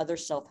and other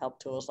self-help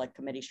tools like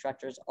committee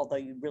structures, although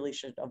you really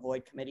should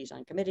avoid committees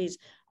on committees.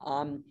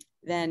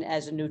 Then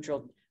as a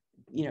neutral,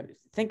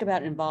 think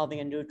about involving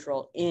a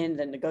neutral in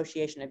the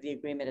negotiation of the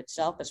agreement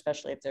itself,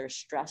 especially if there's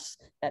stress.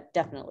 That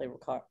definitely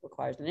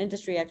requires an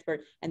industry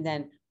expert. And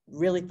then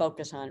really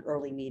focus on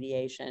early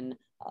mediation,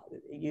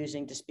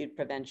 using dispute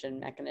prevention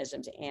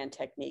mechanisms and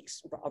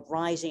techniques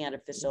arising out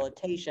of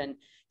facilitation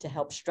to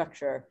help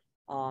structure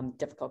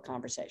difficult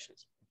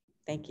conversations.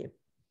 Thank you.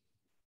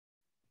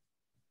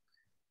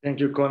 Thank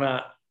you,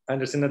 Conna. I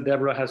understand that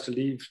Deborah has to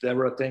leave.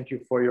 Deborah, thank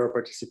you for your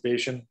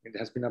participation. It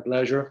has been a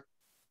pleasure.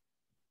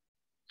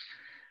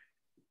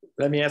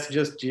 Let me ask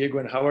just Diego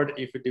and Howard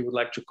if they would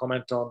like to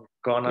comment on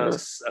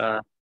Conna's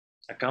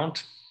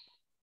account.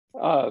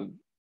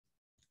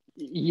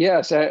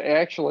 Yes,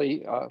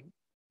 actually,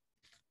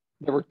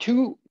 there were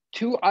two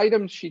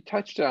items she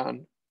touched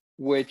on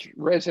which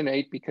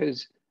resonate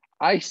because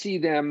I see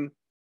them,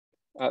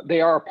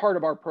 they are a part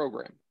of our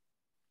program.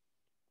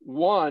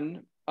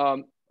 One,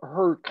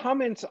 her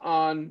comments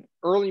on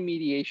early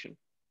mediation.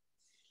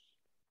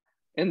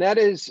 And that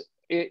is,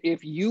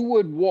 if you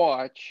would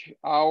watch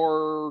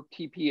our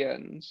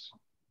TPNs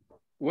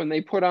when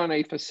they put on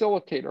a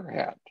facilitator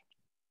hat,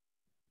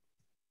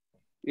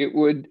 it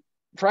would,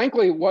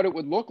 frankly, what it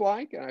would look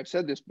like, and I've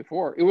said this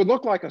before, it would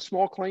look like a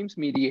small claims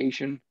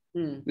mediation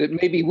that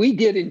maybe we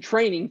did in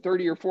training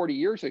 30 or 40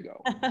 years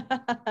ago,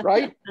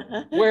 right?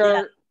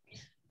 Where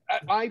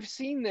I've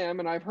seen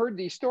them and I've heard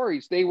these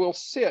stories. They will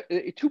sit,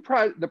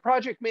 the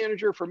project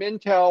manager from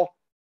Intel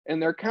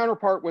and their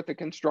counterpart with the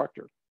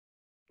constructor.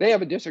 They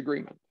have a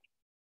disagreement.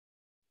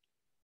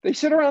 They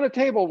sit around a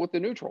table with the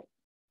neutral,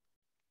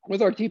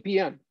 with our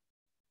TPN.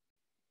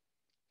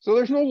 So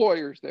there's no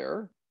lawyers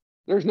there.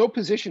 There's no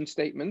position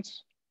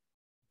statements.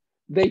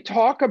 They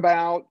talk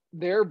about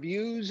their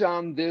views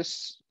on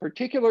this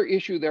particular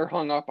issue they're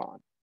hung up on.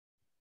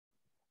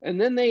 And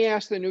then they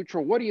ask the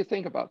neutral, what do you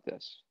think about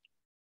this?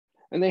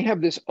 And they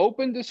have this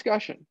open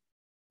discussion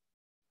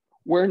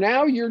where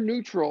now you're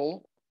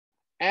neutral,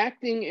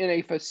 acting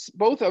in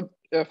both a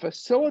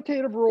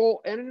facilitative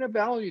role and an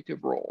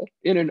evaluative role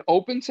in an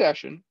open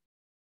session,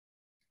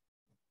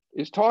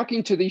 is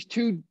talking to these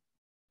two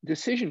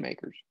decision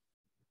makers.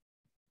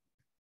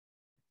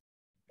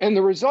 And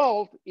the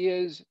result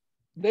is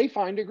they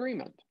find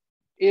agreement.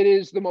 It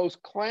is the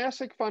most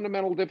classic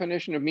fundamental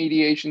definition of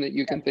mediation that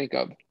you can think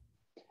of.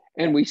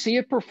 And we see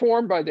it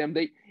performed by them.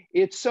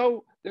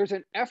 There's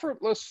an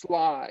effortless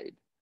slide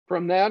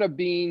from that of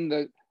being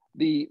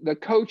the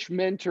coach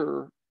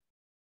mentor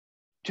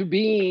to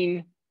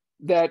being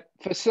that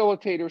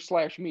facilitator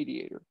 /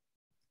 mediator.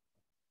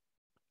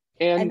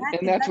 And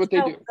that's what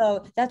they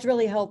do. That's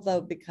really helpful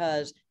though,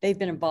 because they've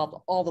been involved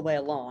all the way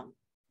along.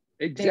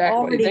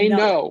 Exactly. They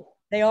know.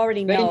 They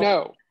already know. They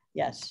know.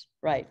 Yes,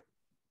 right.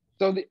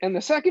 So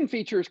the second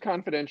feature is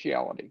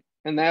confidentiality,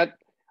 and that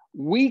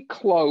we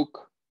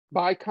cloak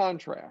by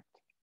contract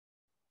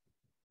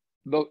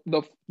the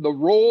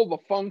role, the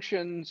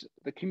functions,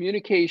 the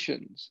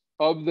communications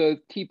of the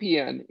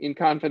TPN in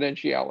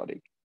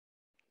confidentiality.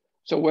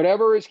 So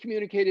whatever is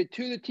communicated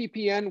to the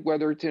TPN,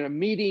 whether it's in a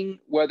meeting,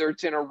 whether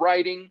it's in a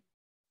writing,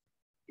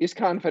 is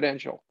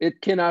confidential. It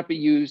cannot be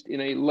used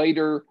in a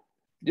later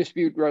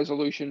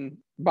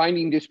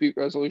binding dispute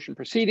resolution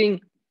proceeding.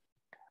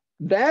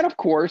 That, of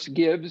course,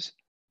 gives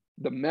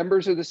the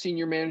members of the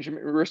Senior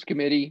Management Risk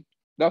Committee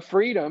the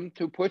freedom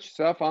to put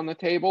stuff on the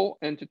table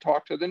and to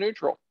talk to the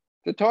neutral,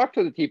 to talk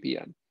to the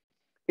TPN.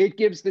 It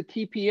gives the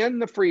TPN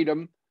the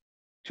freedom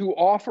to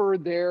offer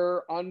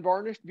their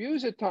unvarnished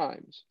views at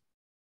times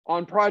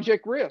on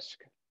project risk.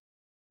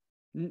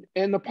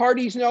 And the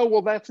parties know,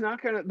 well, that's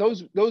not gonna,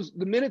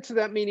 the minutes of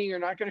that meeting are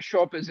not gonna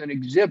show up as an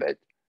exhibit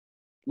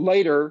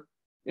later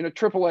in a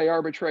AAA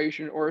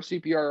arbitration or a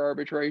CPR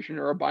arbitration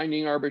or a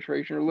binding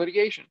arbitration or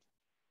litigation.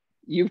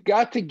 You've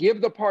got to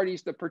give the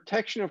parties the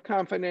protection of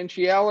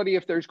confidentiality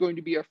if there's going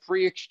to be a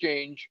free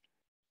exchange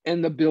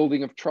and the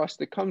building of trust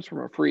that comes from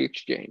a free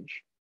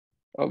exchange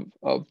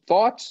of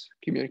thoughts,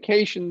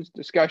 communications,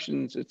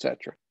 discussions,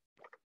 etc.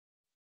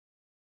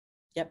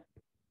 Yep.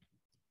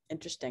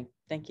 Interesting.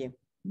 Thank you.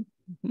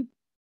 Mm-hmm.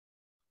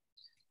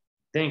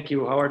 Thank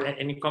you, Howard.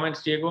 Any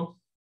comments, Diego?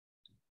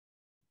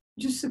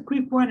 Just a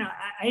quick one.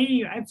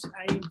 I've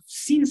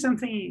seen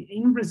something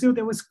in Brazil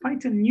that was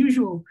quite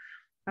unusual.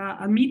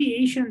 A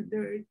mediation.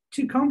 There are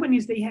two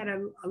companies. They had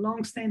a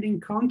long-standing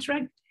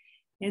contract,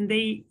 and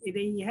they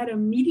had a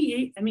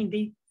mediate. I mean,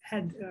 they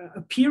had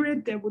a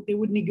period that they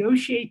would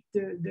negotiate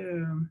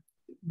the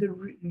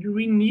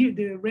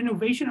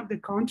renovation of the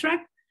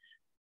contract.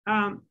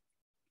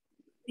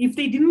 If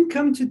they didn't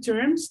come to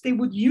terms, they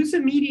would use a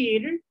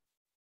mediator,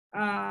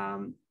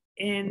 and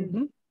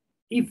mm-hmm.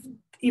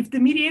 if the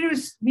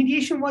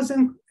mediation was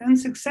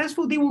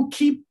unsuccessful, they will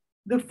keep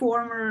the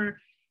former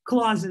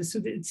clauses.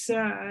 So it's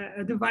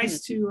a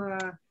device to.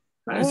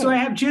 So I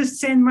have just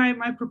sent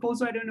my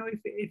proposal. I don't know if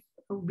it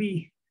will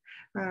be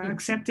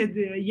accepted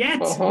yet,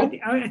 but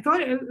I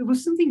thought it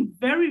was something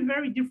very,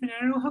 very different.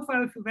 I don't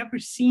know if you've ever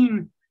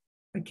seen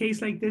a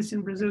case like this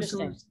in Brazil.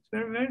 So it's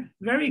very, very,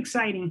 very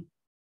exciting.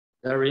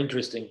 Very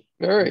interesting.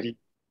 Very.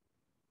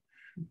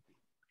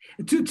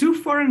 Two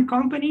foreign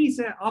companies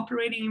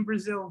operating in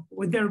Brazil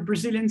with their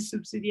Brazilian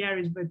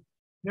subsidiaries, but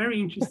very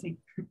interesting.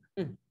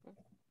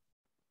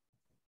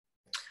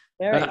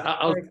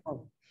 Very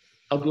cool.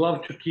 I'd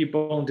love to keep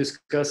on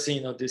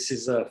discussing. This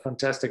is a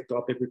fantastic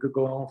topic. We could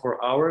go on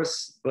for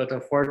hours, but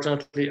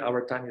unfortunately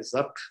our time is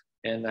up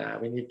and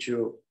we need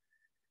to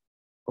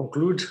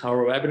conclude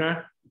our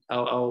webinar.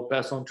 I'll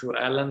pass on to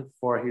Alan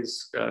for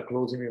his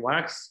closing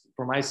remarks.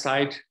 From my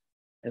side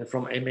and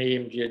from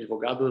MAMG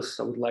Advogados,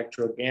 I would like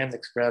to again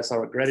express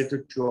our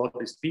gratitude to all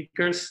the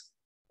speakers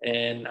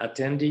and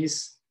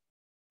attendees.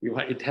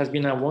 It has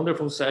been a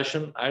wonderful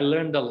session. I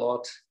learned a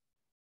lot,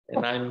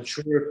 and I'm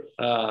sure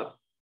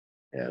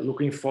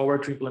looking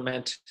forward to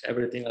implement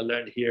everything I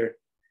learned here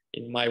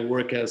in my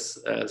work as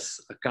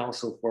a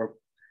counsel for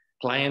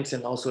clients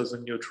and also as a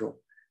neutral.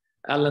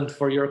 Alan,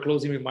 for your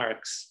closing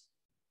remarks.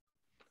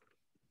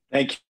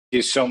 Thank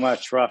you so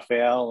much,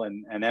 Rafael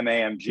and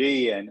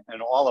MAMG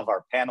and all of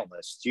our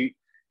panelists.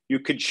 You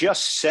could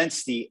just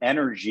sense the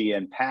energy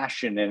and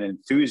passion and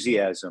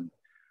enthusiasm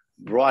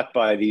brought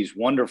by these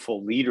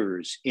wonderful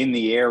leaders in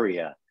the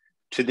area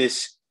to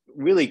this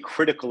really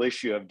critical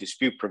issue of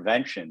dispute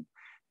prevention.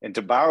 And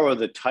to borrow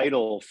the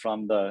title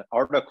from the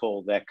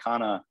article that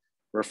Conna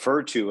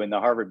referred to in the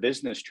Harvard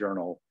Business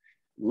Journal,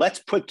 let's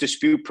put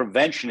dispute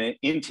prevention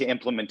into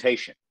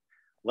implementation.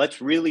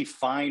 Let's really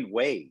find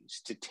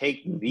ways to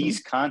take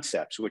these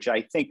concepts, which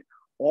I think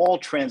all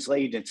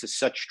translate into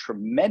such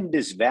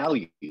tremendous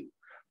value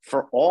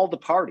for all the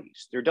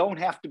parties. There don't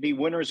have to be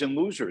winners and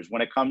losers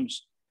when it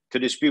comes to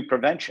dispute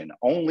prevention,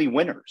 only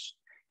winners.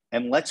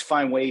 And let's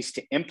find ways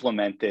to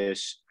implement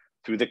this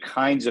through the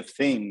kinds of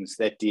things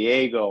that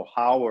Diego,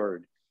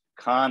 Howard,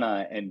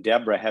 Conna, and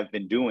Deborah have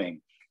been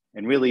doing,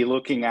 and really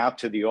looking out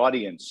to the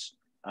audience.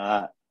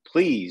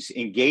 Please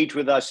engage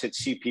with us at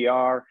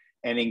CPR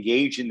and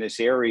engage in this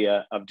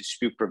area of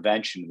dispute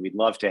prevention. We'd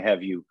love to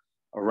have you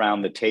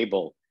around the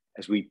table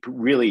as we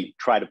really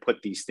try to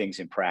put these things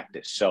in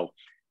practice. So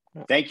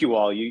thank you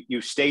all.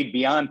 You stayed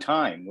beyond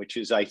time, which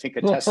is, I think,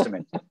 a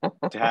testament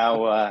to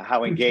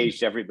how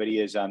engaged everybody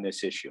is on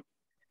this issue.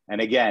 And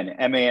again,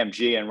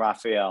 MAMG and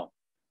Rafael,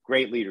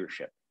 great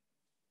leadership.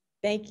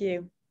 Thank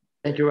you.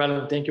 Thank you,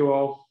 Alan. Thank you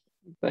all.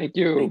 Thank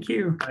you. Thank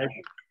you. Bye.